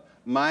up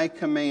my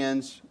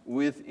commands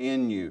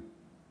within you.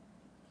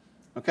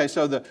 Okay,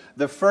 so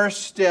the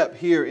first step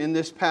here in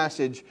this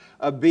passage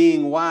of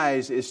being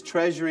wise is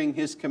treasuring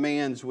His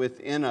commands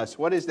within us.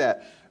 What is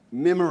that?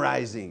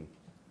 Memorizing.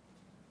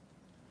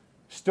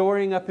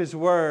 Storing up His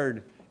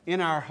Word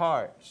in our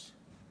hearts.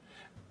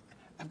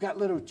 I've got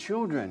little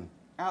children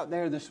out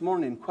there this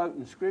morning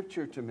quoting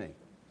Scripture to me.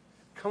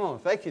 Come on,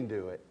 if they can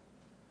do it.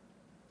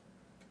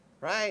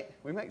 Right?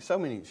 We make so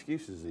many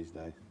excuses these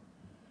days.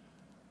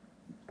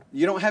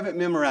 You don't have it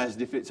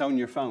memorized if it's on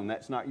your phone.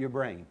 That's not your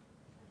brain.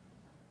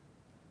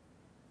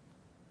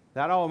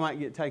 That all might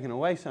get taken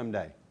away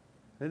someday.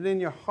 It's in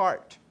your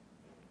heart.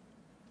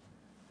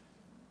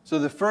 So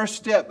the first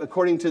step,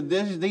 according to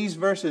these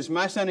verses,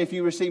 my son, if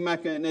you receive my...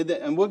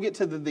 And we'll get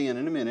to the then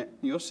in a minute.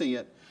 You'll see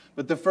it.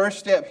 But the first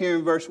step here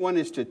in verse 1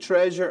 is to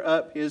treasure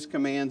up His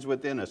commands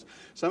within us.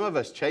 Some of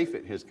us chafe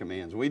at His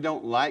commands. We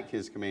don't like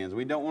His commands.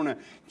 We don't want to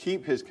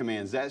keep His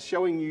commands. That's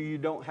showing you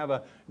don't have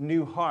a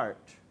new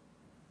heart.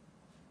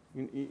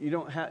 You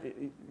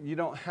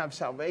don't have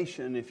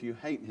salvation if you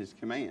hate His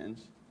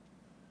commands.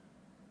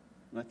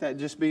 Let that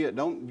just be it.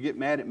 Don't get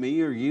mad at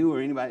me or you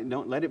or anybody.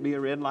 Don't let it be a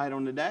red light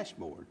on the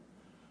dashboard.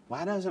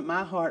 Why doesn't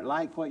my heart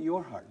like what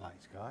your heart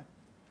likes, God?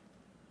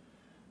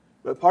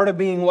 But part of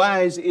being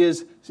wise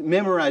is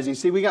memorizing.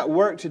 See, we got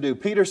work to do.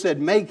 Peter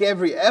said, make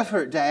every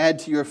effort to add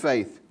to your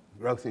faith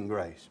growth in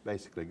grace,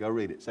 basically. Go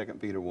read it, 2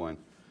 Peter 1.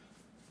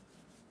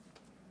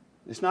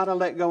 It's not a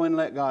let go and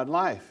let God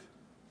life.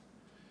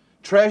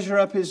 Treasure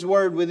up His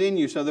Word within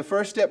you. So the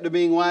first step to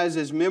being wise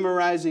is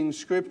memorizing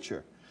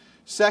Scripture.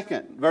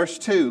 Second, verse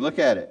 2, look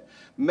at it.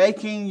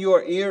 Making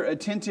your ear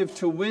attentive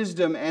to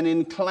wisdom and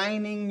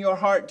inclining your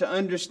heart to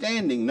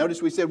understanding.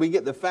 Notice we said we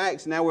get the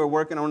facts, now we're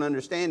working on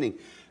understanding.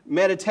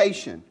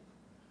 Meditation.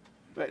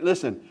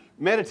 Listen,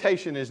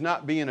 meditation is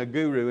not being a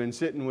guru and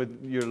sitting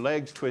with your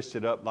legs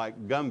twisted up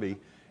like Gumby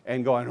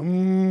and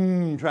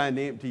going, trying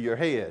to empty your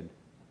head.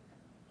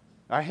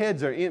 Our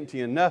heads are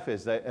empty enough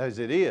as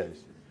it is.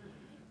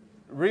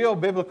 Real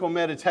biblical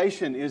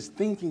meditation is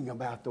thinking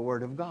about the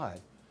Word of God.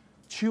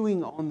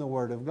 chewing on the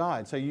Word of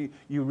God. So you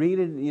read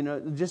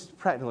it, just a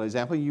practical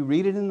example, you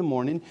read it in the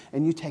morning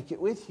and you take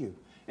it with you.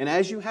 And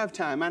as you have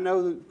time, I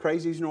know that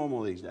crazy is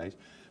normal these days,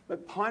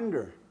 but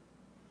ponder.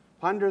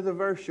 Ponder the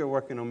verse you're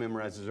working on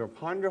memorizing, or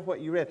ponder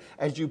what you read.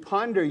 As you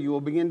ponder, you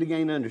will begin to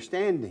gain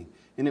understanding,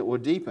 and it will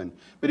deepen.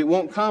 But it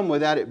won't come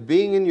without it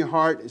being in your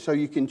heart so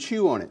you can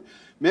chew on it.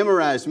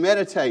 Memorize,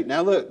 meditate.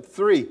 Now look,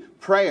 3,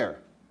 prayer.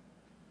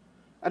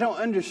 I don't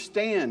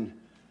understand.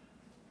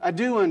 I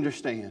do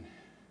understand.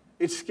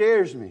 It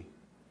scares me.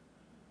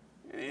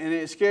 And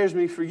it scares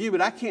me for you,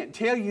 but I can't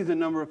tell you the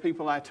number of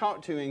people I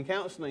talk to in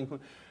counseling.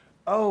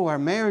 Oh, our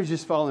marriage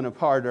is falling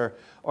apart,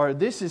 or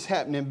this is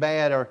happening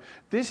bad, or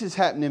this is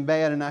happening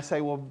bad. And I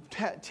say, well,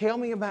 tell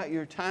me about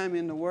your time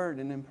in the Word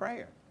and in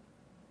prayer.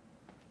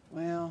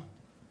 Well,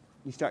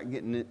 you start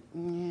getting it.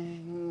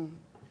 And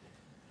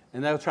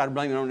they'll try to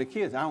blame it on the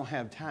kids. I don't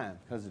have time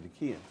because of the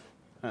kids.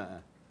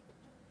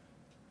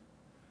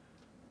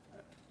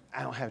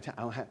 I don't have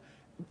time.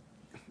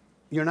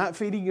 You're not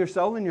feeding your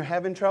soul and you're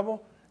having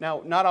trouble.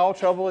 Now, not all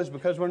trouble is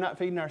because we're not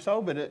feeding our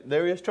soul, but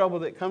there is trouble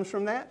that comes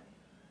from that.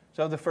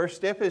 So the first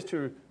step is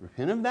to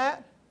repent of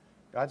that.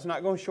 God's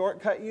not going to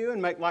shortcut you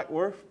and make like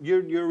worth.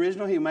 You're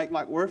original. He'll make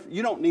like worth.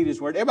 You don't need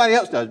His Word. Everybody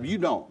else does, but you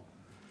don't.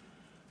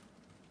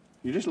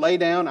 You just lay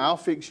down, I'll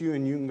fix you,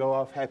 and you can go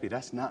off happy.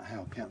 That's not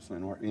how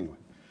counseling works. Anyway,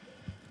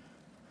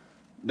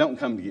 don't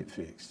come to get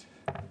fixed.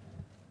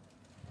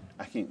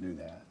 I can't do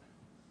that.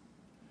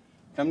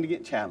 Come to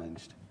get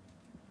challenged,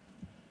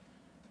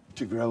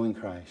 to grow in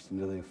Christ and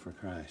to live for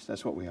Christ.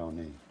 That's what we all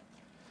need.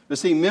 But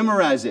see,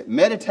 memorize it,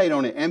 meditate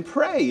on it, and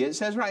pray. It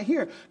says right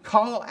here,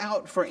 call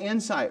out for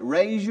insight.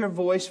 Raise your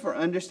voice for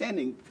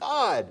understanding.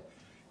 God,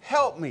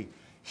 help me.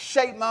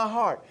 Shape my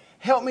heart.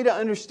 Help me to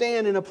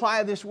understand and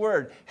apply this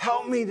Word.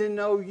 Help me to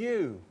know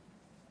You.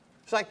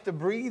 It's like the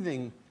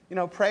breathing,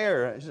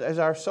 prayer. As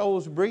our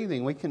soul's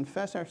breathing, we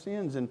confess our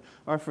sins and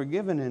are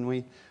forgiven, and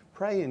we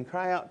pray and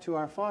cry out to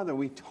our Father.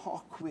 We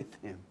talk with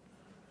Him.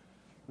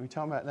 We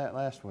talked about that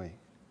last week.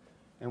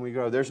 And we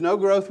grow. There's no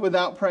growth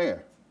without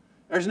prayer.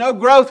 There's no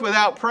growth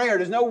without prayer.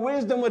 There's no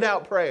wisdom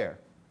without prayer.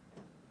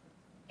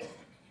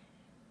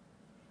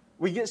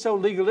 We get so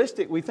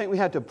legalistic, we think we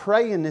have to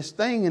pray in this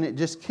thing and it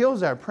just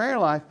kills our prayer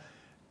life.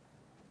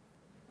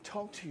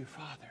 Talk to your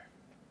Father.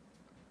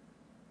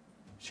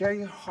 Share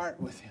your heart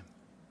with Him.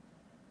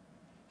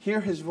 Hear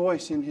His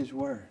voice in His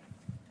Word.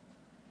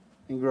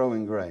 And grow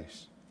in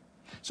grace.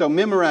 So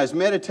memorize,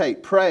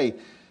 meditate, pray,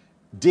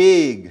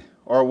 dig,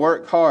 or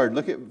work hard.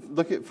 Look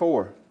at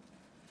 4.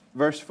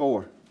 Verse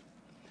 4.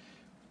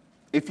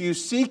 If you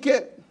seek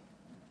it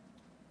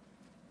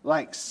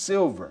like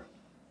silver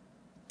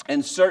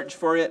and search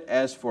for it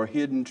as for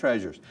hidden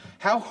treasures.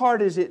 How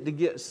hard is it to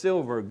get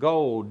silver,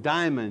 gold,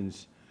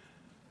 diamonds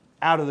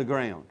out of the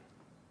ground?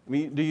 I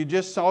mean, do you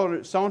just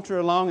saunter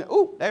along?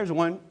 Oh, there's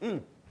one.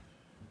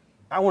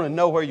 I want to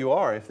know where you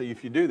are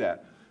if you do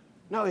that.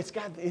 No, it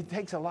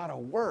takes a lot of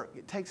work.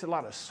 It takes a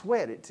lot of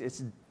sweat.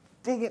 It's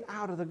dig it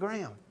out of the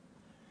ground.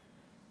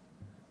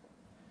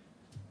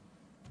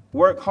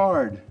 Work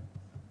hard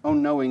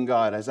on knowing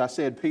God. As I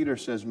said, Peter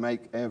says,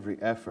 make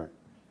every effort.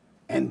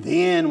 And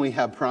then we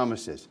have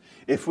promises.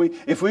 If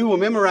we will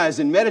memorize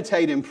and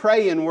meditate and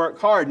pray and work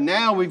hard,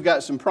 now we've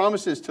got some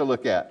promises to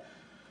look at.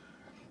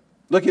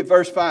 Look at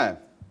verse 5.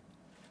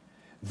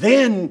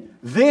 Then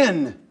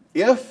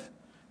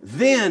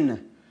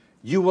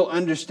you will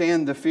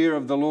understand the fear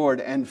of the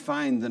Lord and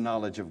find the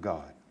knowledge of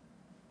God.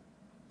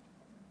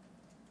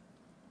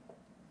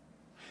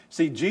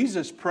 See,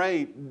 Jesus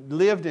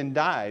lived and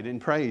died and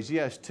prays,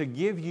 yes, to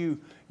give you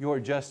your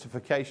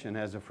justification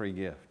as a free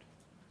gift,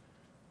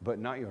 but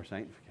not your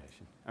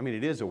sanctification. I mean,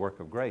 it is a work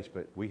of grace,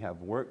 but we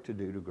have work to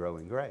do to grow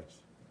in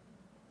grace.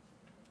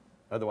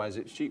 Otherwise,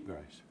 it's cheap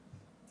grace.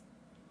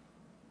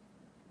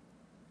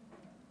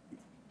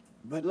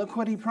 But look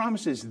what He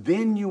promises.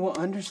 Then you will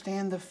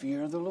understand the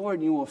fear of the Lord,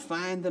 and you will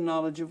find the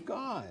knowledge of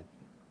God.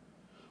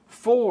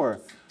 4.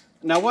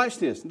 Now watch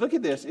this. Look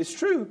at this. It's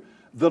true.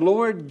 The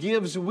Lord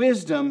gives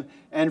wisdom,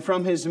 and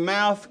from His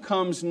mouth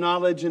comes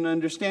knowledge and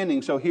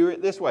understanding. So hear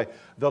it this way.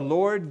 The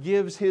Lord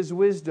gives His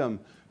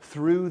wisdom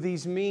through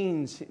these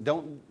means.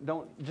 Don't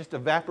just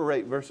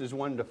evaporate verses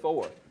 1 to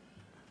 4.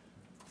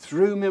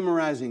 Through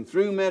memorizing,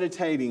 through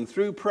meditating,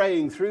 through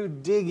praying, through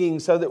digging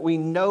so that we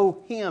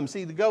know Him.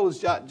 See, the goal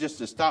is not just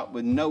to stop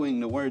with knowing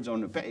the words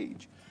on the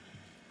page.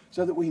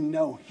 So that we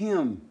know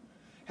Him,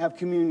 have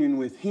communion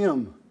with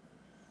Him,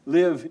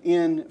 live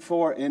in,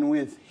 for, and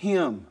with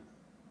Him,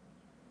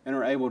 and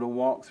are able to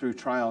walk through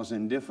trials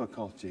and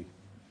difficulty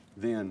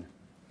then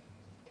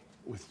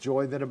with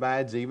joy that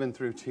abides even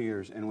through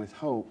tears, and with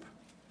hope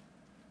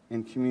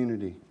in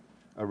community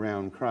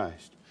around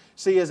Christ.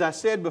 See, as I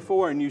said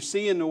before, and you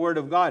see in the Word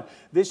of God,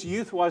 this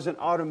youth wasn't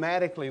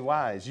automatically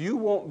wise. You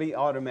won't be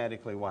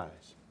automatically wise.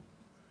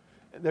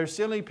 There's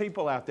silly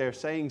people out there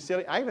saying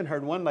silly. I even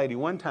heard one lady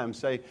one time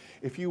say,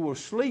 if you will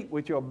sleep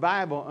with your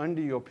Bible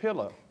under your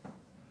pillow,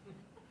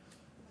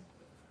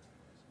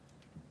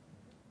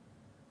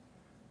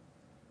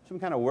 some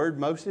kind of word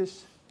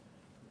Moses.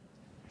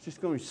 It's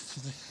just going to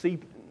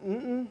seep.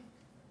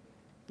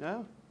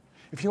 No.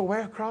 If you'll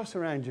wear a cross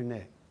around your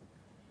neck,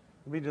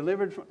 you'll be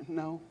delivered from...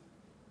 No.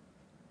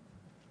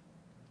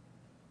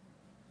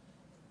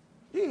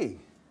 You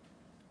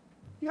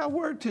got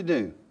work to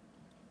do.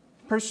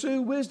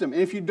 Pursue wisdom.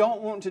 And if you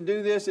don't want to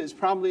do this, it's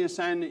probably a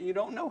sign that you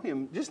don't know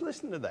Him. Just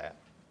listen to that.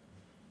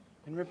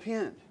 And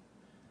repent.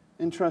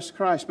 And trust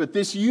Christ. But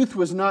this youth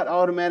was not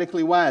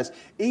automatically wise.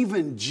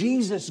 Even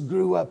Jesus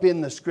grew up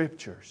in the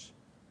Scriptures.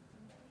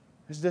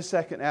 This is the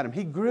second Adam.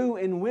 He grew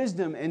in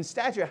wisdom and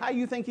stature. How do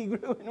you think He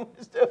grew in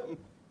wisdom?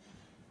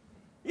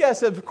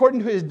 Yes, according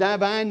to His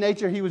divine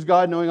nature, He was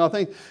God, knowing all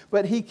things.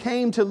 But He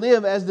came to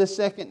live as the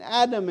second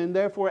Adam, and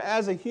therefore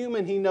as a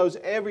human He knows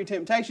every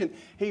temptation.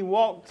 He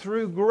walked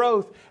through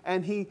growth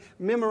and He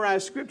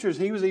memorized Scriptures.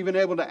 He was even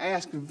able to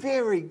ask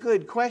very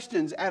good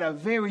questions at a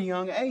very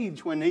young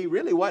age when He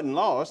really wasn't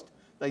lost.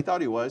 They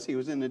thought He was. He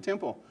was in the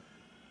temple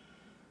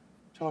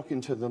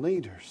talking to the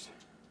leaders.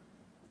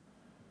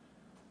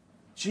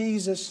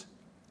 Jesus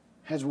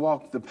has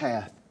walked the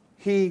path.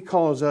 He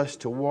calls us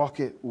to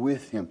walk it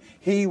with Him.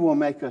 He will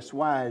make us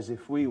wise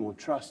if we will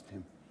trust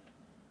Him.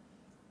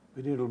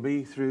 But it'll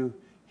be through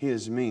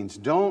His means.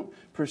 Don't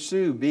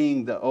pursue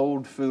being the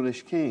old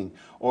foolish king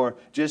or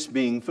just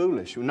being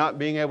foolish. Not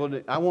being able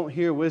to, I won't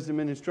hear wisdom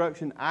and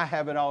instruction. I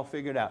have it all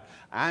figured out.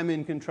 I'm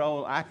in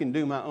control. I can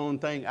do my own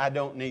thing. I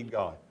don't need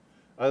God.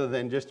 Other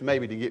than just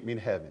maybe to get me to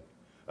heaven.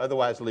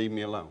 Otherwise, leave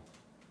me alone.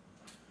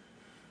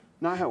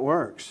 Not how it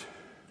works.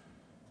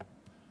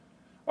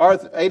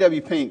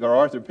 A.W. Pink, or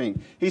Arthur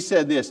Pink, he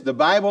said this: the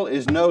Bible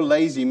is no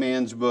lazy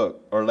man's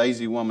book or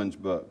lazy woman's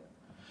book.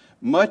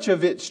 Much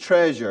of its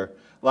treasure,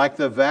 like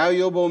the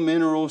valuable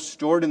minerals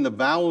stored in the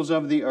bowels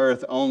of the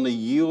earth, only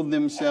yield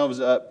themselves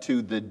up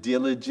to the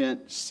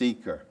diligent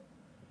seeker.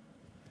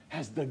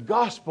 Has the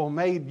gospel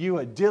made you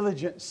a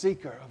diligent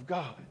seeker of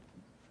God?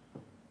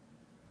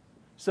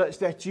 Such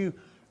that you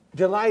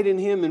delight in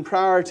Him and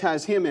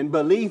prioritize Him and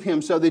believe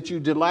Him, so that you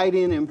delight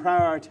in and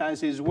prioritize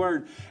His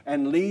Word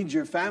and lead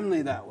your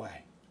family that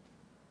way.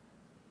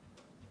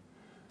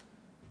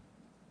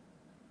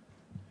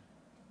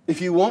 If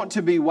you want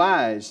to be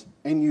wise,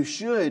 and you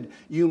should,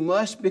 you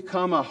must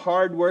become a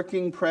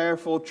hardworking,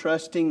 prayerful,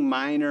 trusting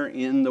miner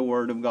in the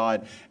Word of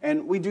God.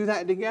 And we do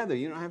that together.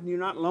 You're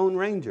not Lone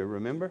Ranger,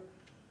 remember?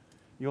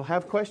 You'll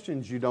have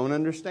questions you don't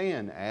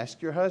understand.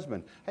 Ask your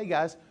husband. Hey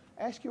guys,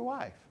 ask your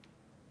wife.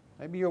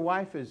 Maybe your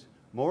wife is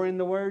more in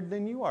the Word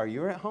than you are.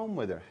 You're at home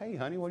with her. Hey,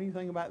 honey, what do you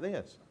think about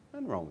this?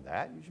 Nothing wrong with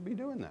that. You should be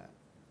doing that.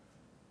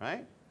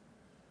 Right?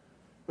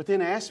 But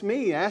then ask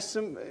me. Ask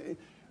some.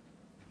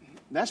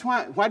 That's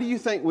why do you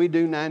think we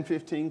do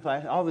 9:15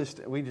 class? All this,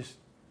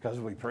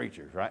 because we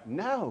preachers, right?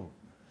 No.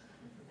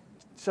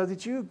 So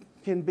that you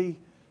can be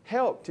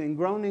helped and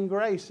grown in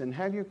grace and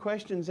have your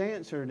questions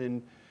answered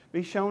and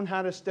be shown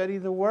how to study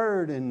the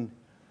Word and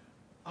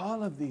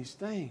all of these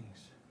things.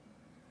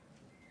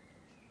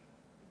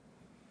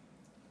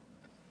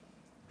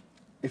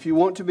 If you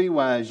want to be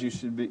wise,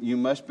 you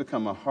must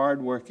become a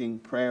hardworking,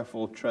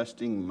 prayerful,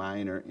 trusting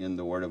miner in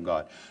the Word of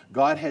God.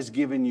 God has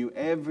given you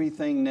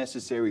everything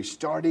necessary,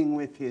 starting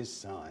with His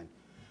Son.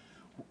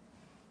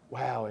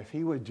 Wow, if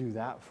He would do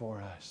that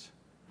for us,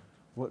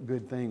 what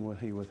good thing will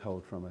He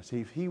withhold from us?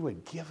 If He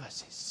would give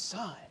us His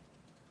Son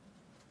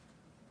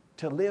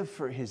to live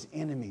for His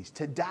enemies,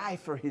 to die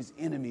for His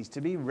enemies,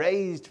 to be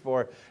raised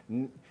for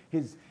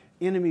His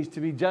enemies, to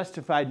be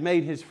justified,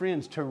 made His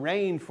friends, to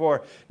reign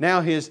for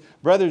now His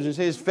brothers and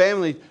His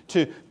family,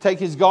 to take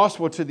His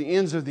gospel to the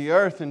ends of the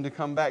earth and to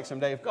come back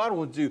someday. If God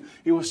will do,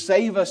 He will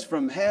save us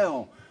from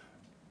hell.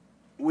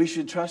 We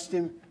should trust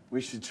Him,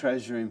 we should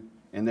treasure Him,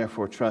 and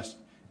therefore trust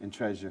and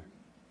treasure.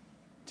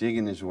 Dig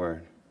in His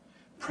Word.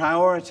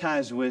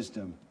 Prioritize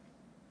wisdom.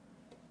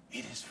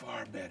 It is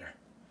far better.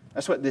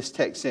 That's what this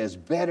text says.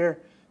 Better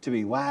to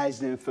be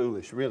wise than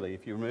foolish, really,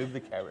 if you remove the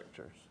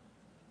characters.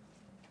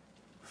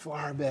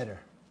 Far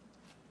better.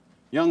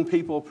 Young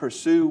people,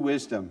 pursue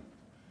wisdom.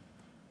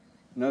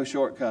 No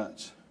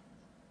shortcuts.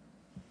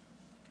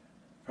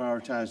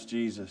 Prioritize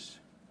Jesus,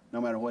 no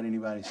matter what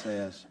anybody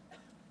says.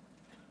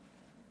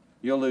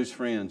 You'll lose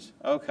friends.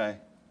 Okay.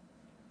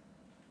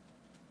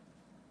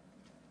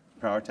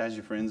 Prioritize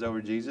your friends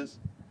over Jesus?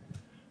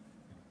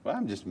 Well,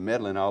 I'm just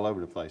meddling all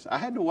over the place. I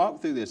had to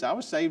walk through this. I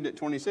was saved at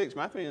 26.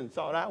 My friends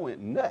thought I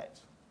went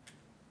nuts.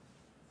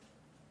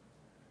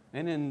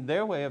 And in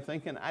their way of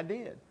thinking, I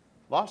did.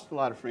 Lost a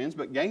lot of friends,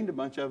 but gained a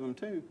bunch of them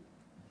too.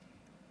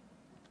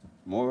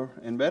 More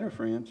and better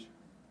friends.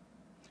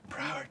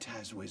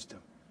 Prioritize wisdom.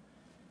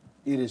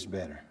 It is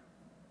better.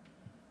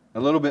 A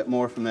little bit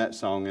more from that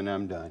song and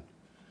I'm done.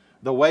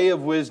 The way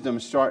of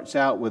wisdom starts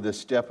out with a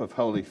step of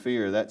holy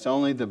fear. That's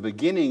only the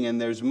beginning, and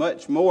there's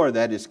much more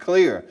that is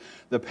clear.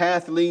 The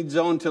path leads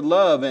on to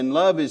love, and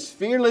love is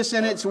fearless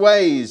in its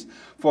ways,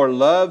 for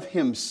love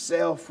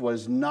Himself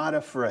was not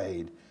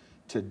afraid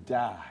to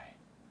die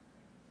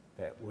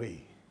that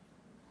we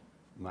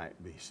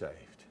might be saved.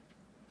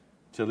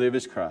 To live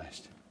is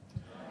Christ.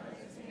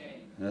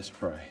 Let's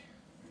pray.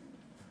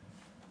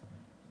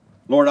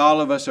 Lord,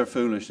 all of us are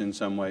foolish in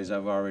some ways.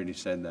 I've already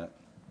said that.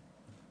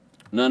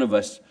 None of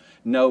us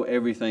know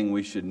everything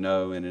we should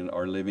know and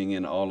are living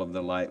in all of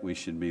the light we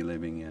should be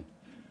living in.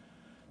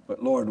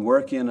 But Lord,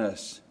 work in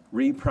us,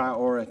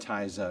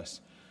 reprioritize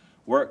us.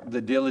 Work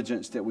the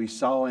diligence that we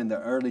saw in the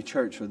early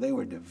church where they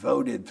were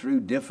devoted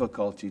through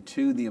difficulty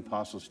to the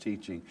apostles'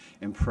 teaching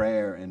and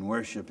prayer and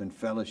worship and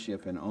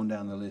fellowship, and on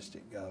down the list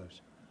it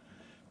goes.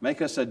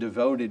 Make us a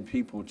devoted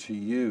people to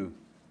you,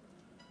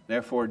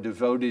 therefore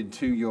devoted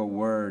to your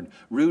word.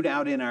 Root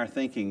out in our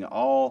thinking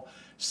all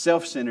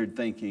self-centered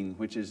thinking,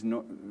 which is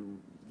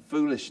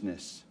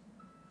foolishness,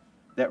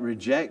 that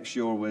rejects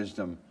your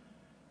wisdom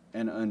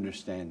and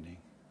understanding.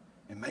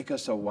 And make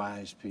us a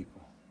wise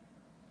people,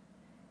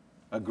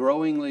 a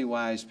growingly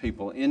wise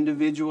people,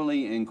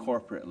 individually and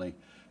corporately,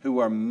 who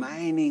are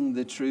mining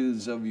the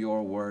truths of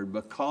your word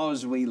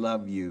because we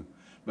love you,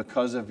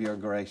 because of your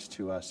grace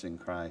to us in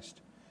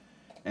Christ,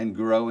 and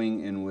growing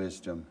in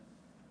wisdom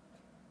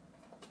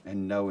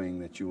and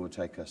knowing that you will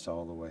take us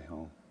all the way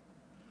home.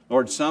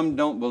 Lord, some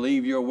don't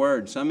believe your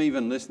word. Some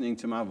even listening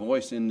to my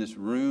voice in this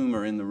room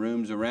or in the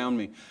rooms around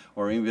me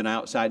or even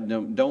outside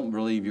don't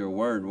believe your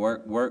word.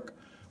 Work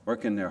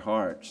in their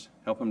hearts.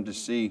 Help them to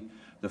see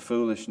the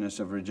foolishness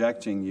of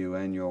rejecting you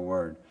and your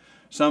word.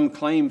 Some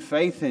claim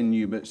faith in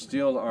you but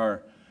still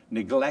are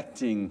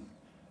neglecting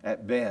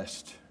at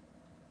best,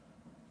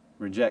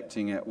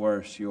 rejecting at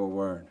worst your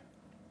word.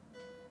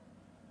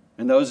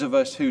 And those of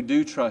us who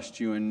do trust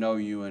you and know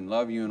you and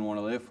love you and want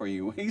to live for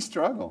you, we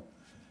struggle.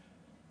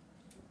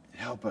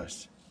 Help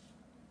us.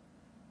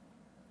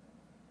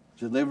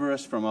 Deliver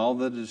us from all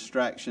the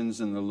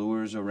distractions and the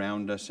lures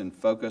around us and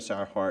focus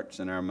our hearts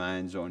and our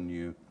minds on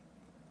you,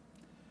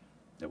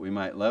 that we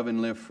might love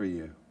and live for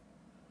you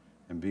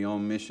and be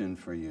on mission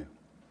for you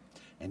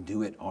and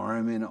do it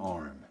arm in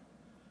arm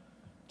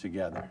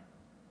together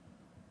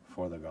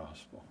for the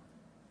gospel.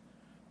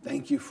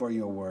 Thank you for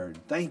your word.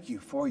 Thank you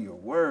for your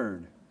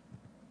word.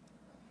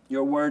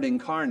 Your word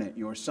incarnate,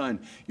 your Son,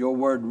 your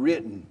word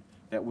written,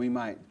 that we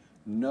might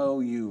know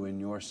you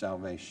and your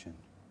salvation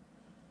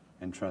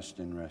and trust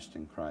and rest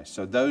in Christ.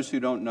 So those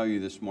who don't know you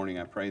this morning,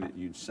 I pray that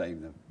you'd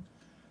save them,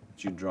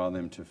 that you'd draw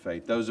them to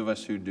faith. Those of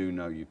us who do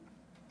know you,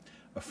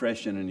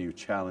 afresh and anew,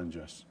 challenge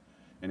us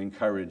and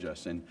encourage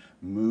us and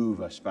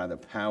move us by the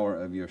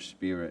power of your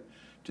Spirit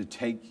to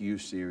take you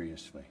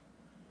seriously,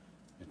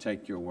 to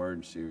take your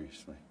word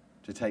seriously,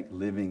 to take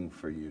living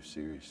for you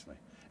seriously,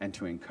 and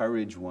to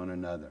encourage one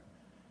another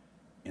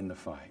in the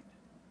fight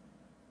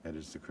that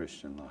is the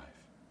Christian life.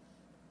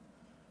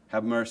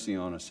 Have mercy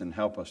on us and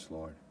help us,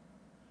 Lord.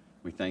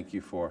 We thank you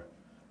for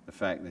the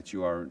fact that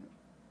you are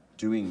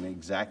doing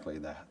exactly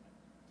that.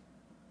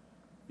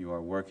 You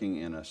are working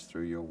in us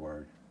through your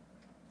word,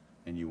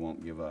 and you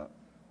won't give up.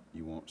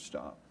 You won't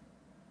stop,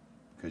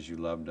 because you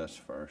loved us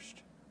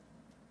first,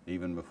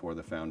 even before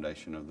the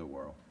foundation of the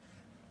world,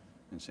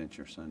 and sent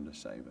your Son to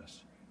save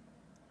us.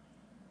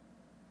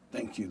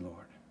 Thank you,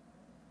 Lord.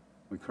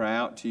 We cry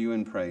out to you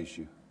and praise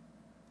you.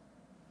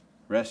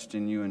 Rest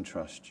in you and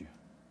trust you.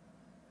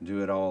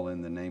 Do it all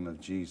in the name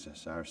of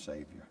Jesus, our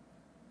Savior.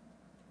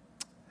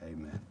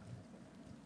 Amen.